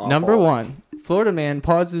goodness, this is awful. Number 1. Florida man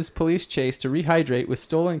pauses police chase to rehydrate with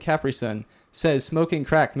stolen Capri Sun. Says smoking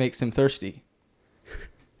crack makes him thirsty.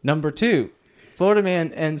 Number 2. Florida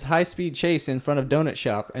man ends high-speed chase in front of donut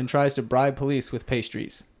shop and tries to bribe police with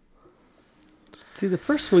pastries. See, the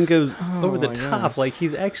first one goes over the my top. goodness. Like,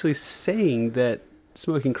 he's actually saying that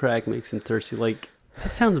smoking crack makes him thirsty. Like,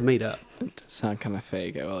 that sounds made up. It does sound kind of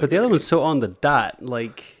fake. I will But the other agree. one's so on the dot.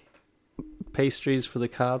 Like, pastries for the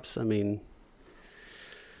cops. I mean,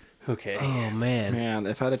 okay. Oh man. Man,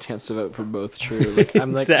 if I had a chance to vote for both true, like,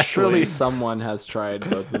 I'm like, Exactly. surely someone has tried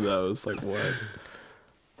both of those. Like, what?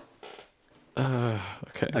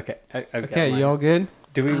 Okay. Okay. I've got Okay, mine. you all good?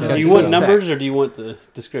 Do we? got Do you you want set. numbers or do you want the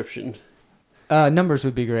description? Numbers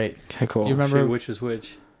would be great. Okay, cool. Do you remember? Which is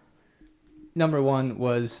which? Number 1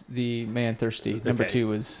 was the man thirsty. Number Okay. 2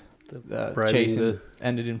 was the bribing chase the-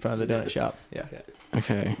 and ended in front of the donut shop. Yeah. Okay.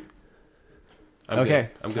 Okay. I'm Okay. Good.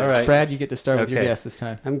 I'm good. All right. Brad, you get to start with your Okay. guess this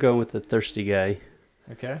time. I'm going with the thirsty guy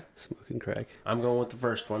Okay. smoking crack. I'm going with the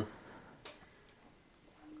first one.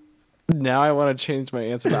 Now I want to change my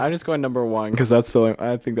answer, but I'm just going number 1 because that's the only,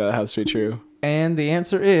 I think that has to be true. And the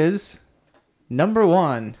answer is number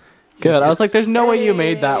 1. Good. I was like, there's no way you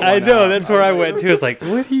made that one. I know. out. That's where I went to. It's like,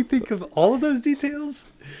 what do you think of all of those details?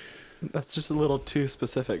 That's just a little too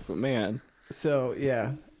specific, but man. So,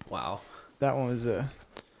 yeah, Wow. that one was a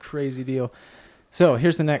crazy deal. So,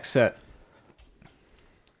 here's the next set.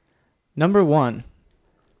 Number 1.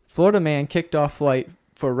 Florida man kicked off flight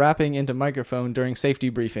for rapping into microphone during safety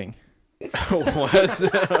briefing. What?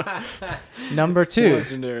 Number 2.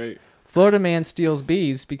 Legendary. Florida man steals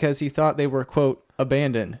bees because he thought they were, quote,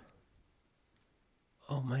 abandoned.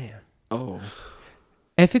 Oh man. Oh.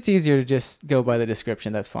 If it's easier to just go by the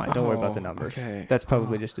description, that's fine. Don't worry about the Oh, numbers. okay. That's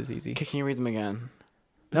probably just as easy. Okay, can you read them again?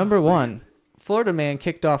 Number 1. Florida man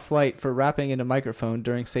kicked off flight for rapping into microphone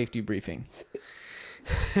during safety briefing.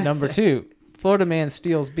 Number 2. Florida man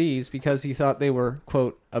steals bees because he thought they were,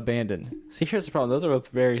 quote, abandoned. See, here's the problem. Those are both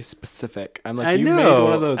very specific. I'm like, I you made know.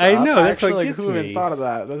 one of those. I up. know, that's what Actually, gets who me. even thought of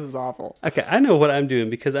that? This is awful. Okay, I know what I'm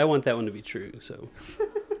doing because I want that one to be true. So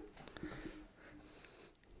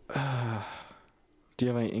Do you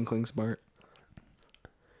have any inklings, Bart?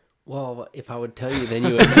 Well, if I would tell you, then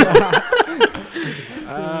you would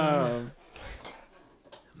know.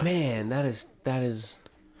 Man, that is.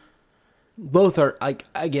 Both are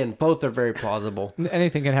both are very plausible.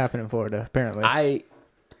 Anything can happen in Florida, apparently. I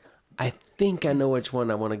think I know which one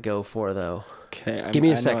I want to go for though. Okay, Give me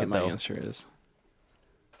a I know second, what my though. answer is.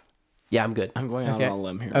 Yeah, I'm good. I'm going out Okay. on a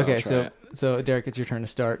limb here. but Okay, I'll try so Derek, it's your turn to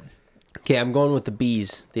start. Okay, I'm going with the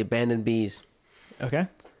bees, the abandoned bees. Okay.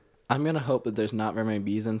 I'm gonna hope that there's not very many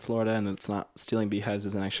bees in Florida and it's not stealing beehives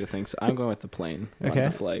is an actual thing. So I'm going with the plane, not Okay.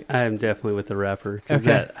 the flight. I'm definitely with the rapper because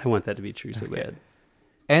Okay. I want that to be true so Okay. bad.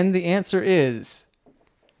 And the answer is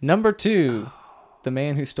number 2, the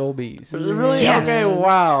man who stole bees. Really? Yes. Okay.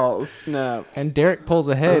 Wow. Snap. And Derek pulls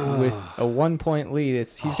ahead with a 1-point lead.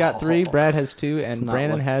 He's got 3, Brad has 2, It's and not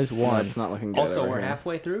Brandon look- has 1. It's not looking good. Also, over we're here.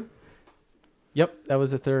 halfway through. Yep, that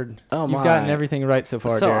was the third. Oh You've my. gotten everything right so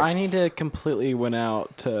far, So Derek. I need to completely win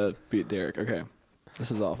out to beat Derek. Okay. This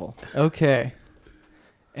is awful. Okay.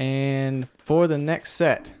 And for the next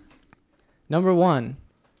set, number 1,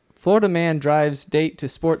 Florida man drives date to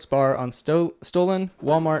sports bar on stolen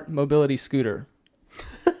Walmart mobility scooter.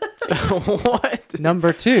 What?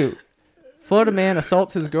 Number 2, Florida man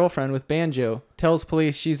assaults his girlfriend with banjo, tells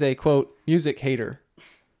police she's a, quote, music hater.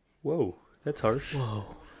 Whoa, that's harsh. Whoa.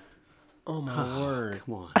 Oh my word.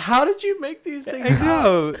 Come on. How did you make these things? I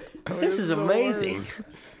know. This is amazing.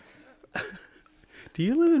 Do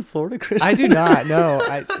you live in Florida, Chris? I do not know.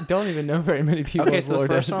 I don't even know very many people Okay, in so the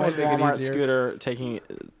Florida. first one Might was make it Walmart easier. scooter taking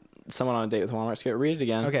someone on a date with Walmart scooter. Read it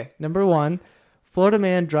again. Okay, number 1, Florida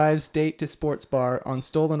man drives date to sports bar on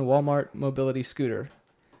stolen Walmart mobility scooter.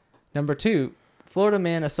 Number 2, Florida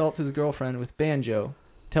man assaults his girlfriend with banjo,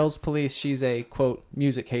 tells police she's a, quote,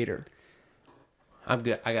 music hater. I'm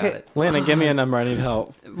good. I got it. Landon, give me a number. I need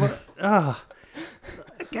help.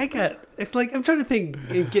 It's like I'm trying to think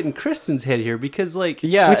and get in Kristen's head here because like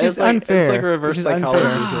Yeah, Which it's is like, unfair. It's like reverse Which is psychology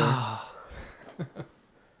unfair. here.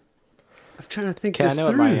 I'm trying to think Okay, I this know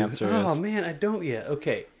what through. my answer Oh is. man, I don't yet.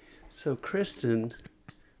 Okay, so Kristen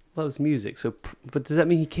loves music. So, but does that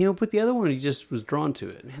mean he came up with the other one, or he just was drawn to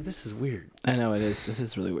it? Man, this is weird. I know it is. This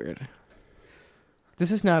is really weird.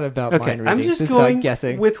 This is not about Okay, mind reading. I'm just this is going about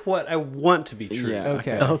guessing. with what I want to be true. Yeah.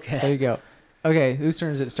 Okay. Okay. There you go. Okay, whose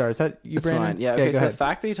turn is it to start? Is that you, It's Brandon? fine. Yeah. Okay, Okay. go So ahead. the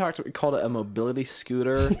fact that you called it a mobility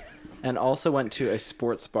scooter, and also went to a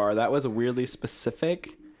sports bar, that was weirdly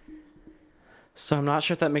specific. So I'm not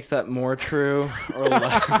sure if that makes that more true or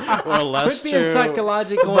less, or less Quit being true.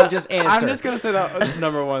 psychological and just answer. I'm just gonna say that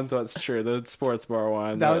number one's what's true. The sports bar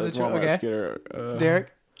one. That the was a true- Walmart okay. scooter.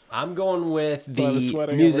 Derek? I'm going with Well, I was the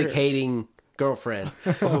sweating over music here. hating girlfriend.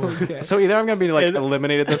 Okay. So either I'm gonna be like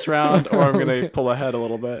eliminated this round, or I'm gonna pull ahead a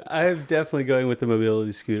little bit. I'm definitely going with the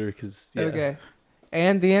mobility scooter because Okay.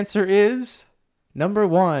 And the answer is number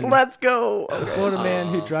 1. Let's go. Florida man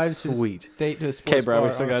who drives his Sweet. date to a sports Okay, Brad, bar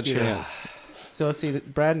we still on got a scooter. chance. So let's see.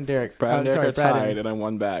 Brad and Derek. Brad and Derek sorry, are Brad tied, and, and I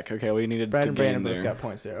won back. Okay, we needed Brad to and gain Brandon both there. got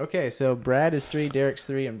points there. Okay, so Brad is 3, Derek's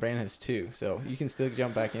 3, and Brandon has 2. So you can still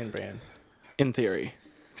jump back in, Brandon. In theory,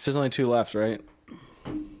 because there's only 2 left, right?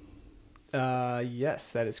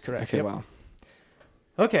 Yes, that is correct. Okay, Yep. wow.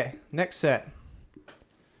 Okay, next set.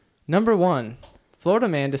 Number 1. Florida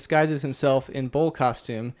man disguises himself in bull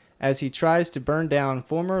costume as he tries to burn down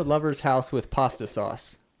former lover's house with pasta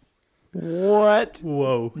sauce. What?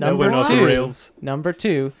 Whoa, that Number went off the 2. rails. Number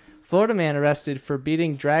 2. Florida man arrested for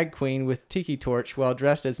beating drag queen with tiki torch while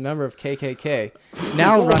dressed as member of KKK.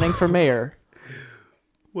 Now running for mayor.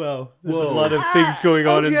 Wow, there's a lot of things going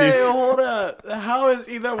on in Okay, this. hold up. How is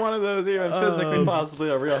either one of those even physically possibly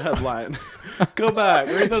a real headline? Go back.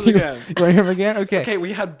 Read those again. You want to hear him again? Okay. Okay,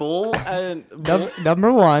 we had bull and bull,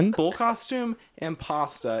 Number 1. bull costume and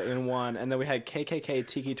pasta in one, and then we had KKK,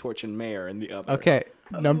 Tiki Torch, and Mayor in the other. Okay.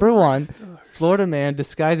 Number 1. Florida man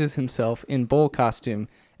disguises himself in bull costume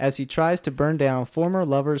as he tries to burn down former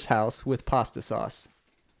lover's house with pasta sauce.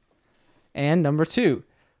 And number 2.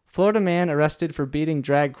 Florida man arrested for beating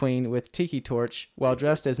drag queen with tiki torch while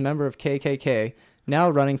dressed as member of KKK, now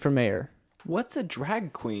running for mayor. What's a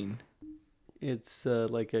drag queen? It's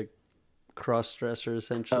like a cross-dresser,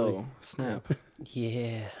 essentially. Oh, snap.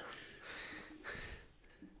 Yeah.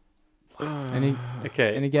 Any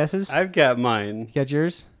Okay. guesses? I've got mine. You got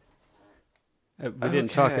yours? We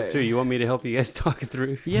didn't talk it Okay. through. You want me to help you guys talk it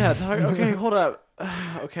through? Yeah, okay, hold up.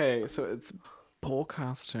 Okay, so it's bowl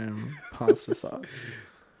costume, pasta sauce.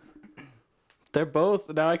 They're both,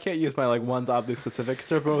 now I can't use my, like, one's oddly specific, because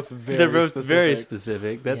they're both very They're both specific. very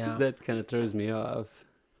specific. That Yeah. that kind of throws me off.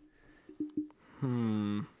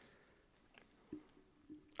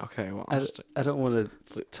 Okay, well, I don't want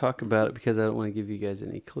to talk about it because I don't want to give you guys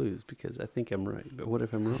any clues because I think I'm right. But what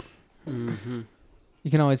if I'm wrong? Mm-hmm. You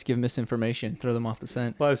can always give misinformation, throw them off the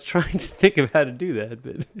scent. Well, I was trying to think of how to do that,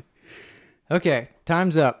 but Okay,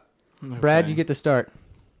 time's up. Brad, you get to start.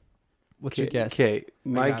 What's your guess? Okay,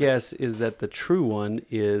 my got it. guess is that the true one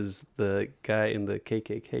is the guy in the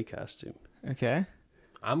KKK costume. Okay.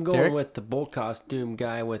 I'm going Derek? with the bull costume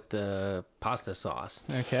guy with the pasta sauce.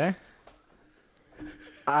 Okay.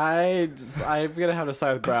 I'm gonna have to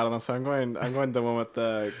side with Brad on this. So I'm going the one with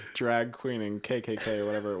the drag queen and KKK or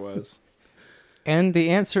whatever it was. And the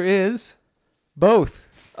answer is both.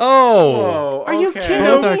 Oh, are you kidding?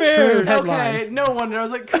 Both are true headlines. Okay, no wonder. I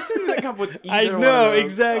was like, Kristen didn't come up with either I one of know, those.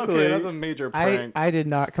 exactly. Okay, that's a major prank. I did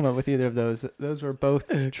not come up with either of those. Those were both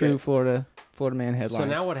true Florida man headlines. So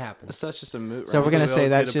now what happens? So that's just a moot. So right? we're gonna We all say get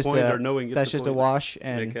that's a just point a or no one gets that's a just a point. wash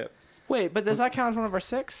and Make up. Wait, but does that count as one of our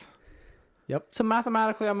 6? Yep. So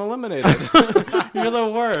mathematically, I'm eliminated. You're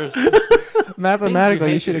the worst. mathematically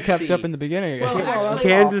you hate should have to kept see. up in the beginning. Well, actually-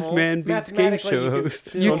 Candace awful. Man beats game Mathematically, show you could host.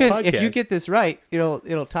 still- you on can if you podcast. get this right,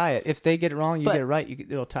 it'll tie it. If they get it wrong, you But get it right,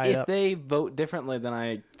 it'll tie it If up. they vote differently,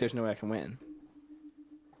 then there's no way I can win.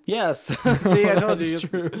 Yes. See, I told you. That's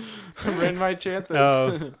true. Ruined my chances.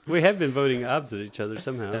 Oh, we have been voting opposite each other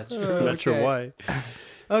somehow. That's I'm true. not sure Okay.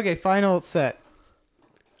 why. Okay, final set.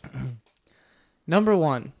 Number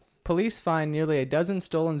 1. Police find nearly a dozen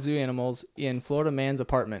stolen zoo animals in Florida man's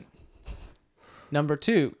apartment. Number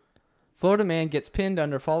 2. Florida man gets pinned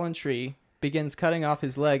under fallen tree, begins cutting off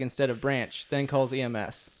his leg instead of branch, then calls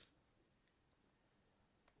EMS.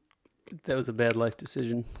 That was a bad life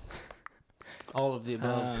decision. All of the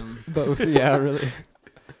above. Both, yeah, really.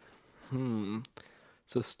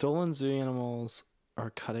 So stolen zoo animals are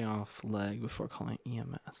cutting off leg before calling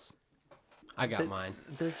EMS. I got mine.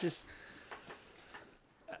 They're just.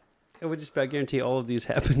 I would just about guarantee all of these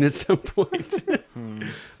happened at some point.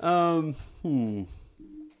 Again,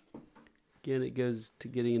 it goes to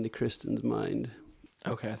getting into Kristen's mind.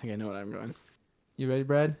 Okay, I think I know what I'm doing. You ready,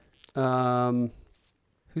 Brad?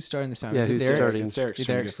 Who's starting this time? Yeah, Is it who's Derek? starting? It's Derek's Yeah,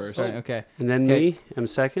 turn to Derek's go first. starting, okay. And then Okay. me. I'm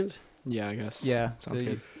second. Yeah, I guess. Yeah. Sounds so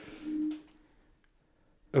good.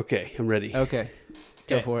 Okay, I'm ready. Okay.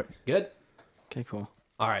 Go Okay. for it. Good? Okay, cool.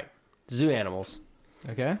 All right. Zoo animals.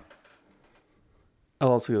 Okay.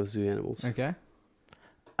 I'll also go with zoo animals. Okay.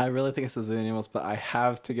 I really think it's the zoo animals, but I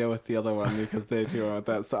have to go with the other one because they do want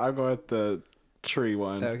that. So I'm going with the tree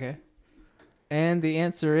one. Okay. And the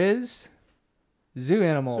answer is zoo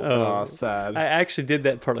animals. Oh, sad. I actually did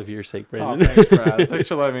that part of your sake, Oh, Brandon. thanks, Brad. Thanks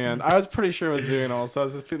for letting me in. I was pretty sure it was zoo animals, so I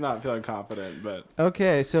was just not feeling confident. But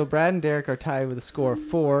Okay, so Brad and Derek are tied with a score of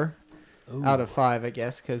 4 Ooh. out of 5, I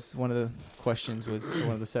guess, because one of the questions was,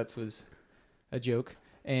 one of the sets was a joke.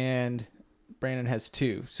 And Brandon has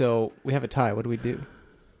 2. So we have a tie. What do we do?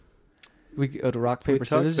 We go to rock, We paper,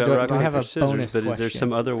 talked scissors? about Do rock, we have paper, a scissors, bonus but is there question?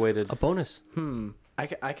 some other way to? A bonus.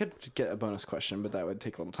 I could get a bonus question, but that would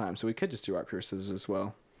take a little time. So we could just do rock, paper, scissors as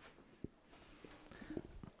well.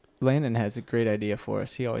 Landon has a great idea for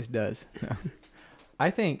us. He always does. No. I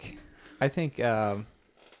think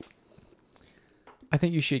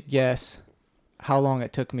you should guess how long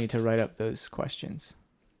it took me to write up those questions.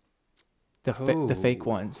 The fake Oh.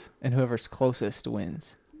 ones, and whoever's closest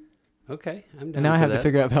wins. Okay, I'm down And now I for have that. to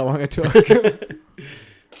figure out how long it took.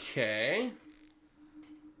 Okay.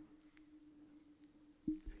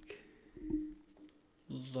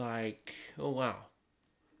 Like, oh wow.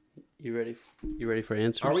 You ready? You ready for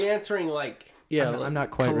answers? Are we answering like Yeah, I'm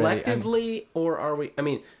not quite ready. I'm- collectively, or are we? I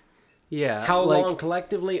mean, yeah. how like, long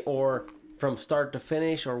collectively, or from start to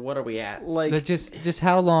finish, or what are we at? Like But just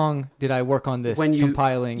how long did I work on this when you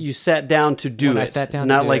compiling? you sat down to do When it. I sat down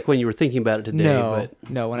to not do like it. when you were thinking about it today,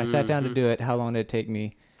 no, when I sat down to Mhm. do it, how long did it take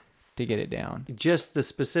me to get it down? but just the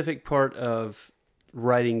specific part of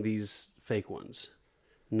writing these fake ones,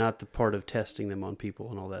 not the part of testing them on people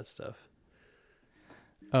and all that stuff.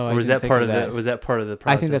 Oh, Or was that part of the? Was that part of the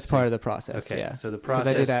process? I think that's part too? of the process. Okay, Yeah. so the 'Cause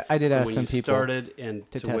process. I did from ask when some you people. started and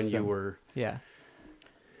to to when test you them. were. Yeah.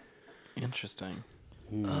 Interesting.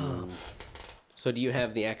 So do you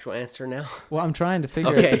have the actual answer now? Well, I'm trying to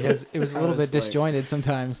figure Okay. it because it was a little I was bit like- disjointed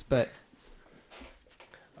sometimes, but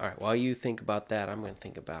All right. While you think about that, I'm going to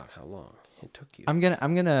think about how long it took you. I'm gonna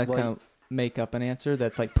Well, kind of make up an answer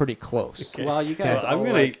that's like pretty close. Okay. Well, you guys, I'm all,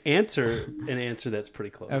 going like, to answer an answer that's pretty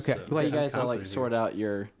close. Okay. So while you I'm guys all like confident sort out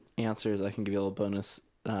your answers, I can give you a little bonus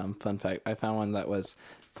fun fact. I found one that was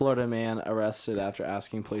Florida man arrested after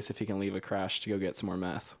asking police if he can leave a crash to go get some more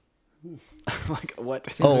meth. Like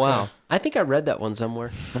what? Oh, wow. I think I read that one somewhere.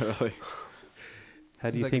 Really? How do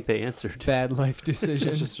Seems you like think they answered? Bad life It's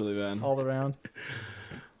decisions just really bad. all around.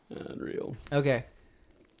 Unreal. Okay,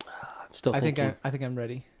 I'm still I thinking. think I'm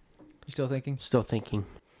ready. You still thinking? Still thinking.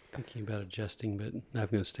 Thinking about adjusting, but I'm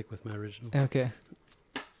going to stick with my original. Okay.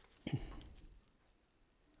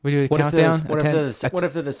 We do a What countdown. if, what, a if 10 they're a the, what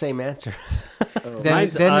if they're the same answer? Oh. then,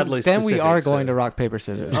 Mine's then, oddly then we are specific, going so- to rock paper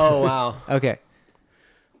scissors. Oh, wow. Okay,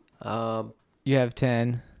 Um, you have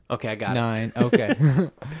 10, okay, I got it. 9. Okay.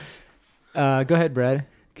 Go ahead, Brad.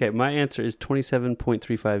 Okay, my answer is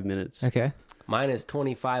 27.35 minutes. Okay. Mine is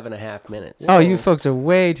 25 and a half minutes. Oh, you folks are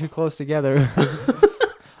way too close together.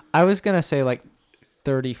 I was gonna say like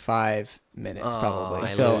 35 minutes Oh, probably. I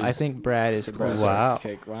So lose. I think Brad is So Brad closer. starts Wow. the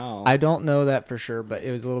cake. Wow. I don't know that for sure, but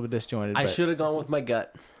it was a little bit disjointed. I but should have gone with my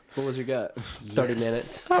gut. What was your gut? 30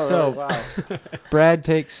 minutes. So- wow. Brad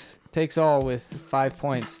takes all with 5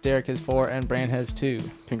 points. Derek has 4, and Brand has 2.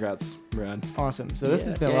 Congrats, Brad. Awesome. So this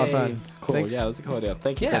Yeah. has been a lot of Yay. fun. Cool. Thanks. Yeah, it was a cool idea.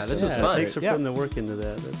 Thank you. Yeah, Kristen. this was fun. Thanks for Yeah. putting the work into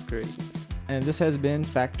that. That's great. And this has been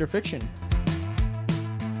Fact or Fiction.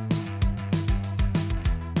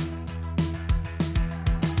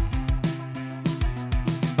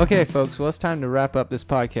 Okay, folks. Well, it's time to wrap up this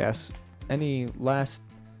podcast. Any last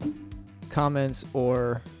comments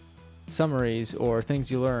or summaries or things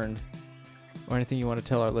you learned or anything you want to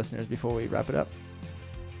tell our listeners before we wrap it up?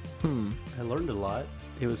 I learned a lot.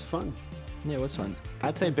 It was fun. Yeah, it was fun.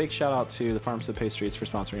 I'd say big shout out to the Farms to Pastries for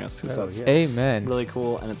sponsoring us because Oh, that's yeah. Amen. really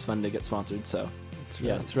cool and it's fun to get sponsored. So That's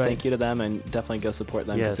yeah, right. That's right. thank you to them and definitely go support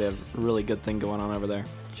them because Yes. they have a really good thing going on over there.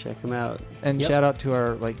 Check them out. And Yep. shout out to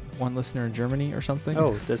our one listener in Germany or something.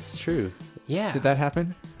 Oh, that's true. Yeah. Did that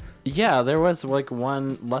happen? Yeah, there was less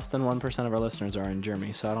than 1% of our listeners are in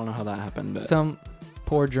Germany, so I don't know how that happened, but Some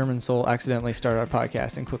poor German soul accidentally started our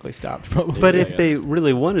podcast and quickly stopped. Probably. But Yeah, if yeah. they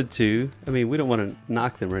really wanted to, I mean, we don't want to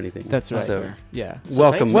knock them or anything. That's right. So, fair. Yeah.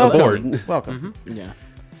 welcome thanks for aboard. Welcome. Mhm. Yeah.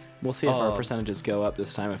 We'll see if our Uh, percentages go up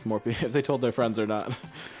this time if more people, if they told their friends or not.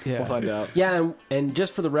 Yeah. We'll find out. Yeah, and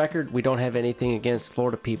just for the record, we don't have anything against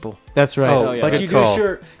Florida people. That's right. Oh, yeah. But good you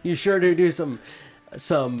call. you sure do do some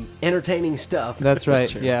entertaining stuff. That's right.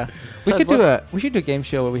 true. Yeah. We So could do a game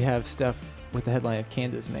show where we have stuff with the headline of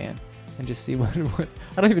Kansas Man and just see what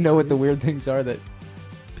I don't even know what the weird things are that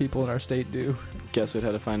people in our state do. Guess we'd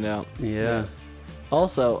have to find out. Yeah.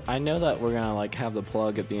 Also, I know that we're gonna have the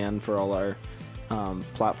plug at the end for all our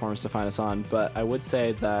platforms to find us on, but I would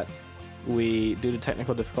say that due to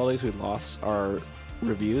technical difficulties, we lost our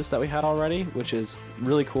reviews that we had already, which is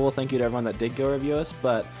really cool. Thank you to everyone that did go review us,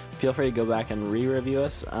 but feel free to go back and re-review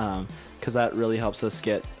us because that really helps us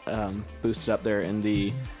get boosted up there in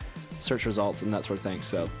the search results and that sort of thing.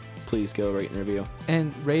 So please go rate and review.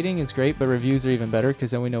 And rating is great, but reviews are even better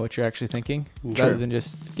because then we know what you're actually thinking True. rather than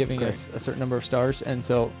just giving us a certain number of stars. And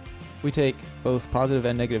so we take both positive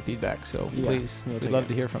and negative feedback. So Yeah, please, we'll we'd take love it.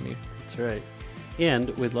 to hear from you. That's right. And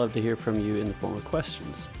we'd love to hear from you in the form of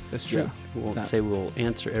questions. That's true. Yeah. We won't That- say we'll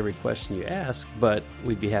answer every question you ask, but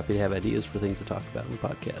we'd be happy to have ideas for things to talk about on the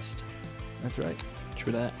podcast. That's right.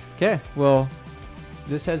 True that. Okay. Well,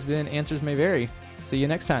 this has been Answers May Vary. See you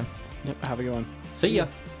next time. Yep. Have a good one. See ya.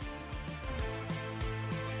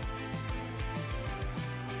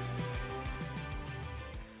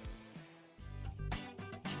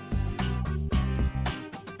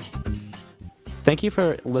 Thank you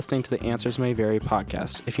for listening to the Answers May Vary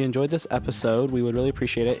podcast. If you enjoyed this episode, we would really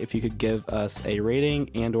appreciate it if you could give us a rating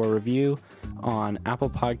and or review on Apple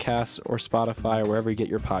Podcasts or Spotify or wherever you get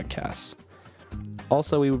your podcasts.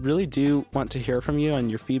 Also, we really do want to hear from you and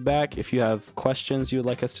your feedback. If you have questions you would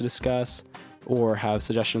like us to discuss or have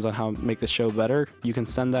suggestions on how to make the show better, you can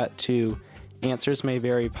send that to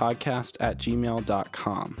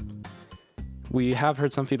answersmayvarypodcast@gmail.com. We have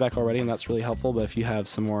heard some feedback already, and that's really helpful. But if you have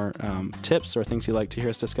some more tips or things you'd like to hear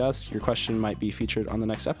us discuss, your question might be featured on the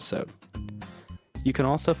next episode. You can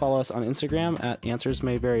also follow us on Instagram at Answers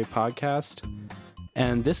May Vary Podcast.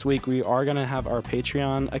 And this week, we are going to have our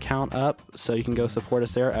Patreon account up, so you can go support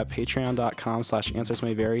us there at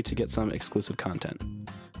patreon.com/answersmayvary to get some exclusive content.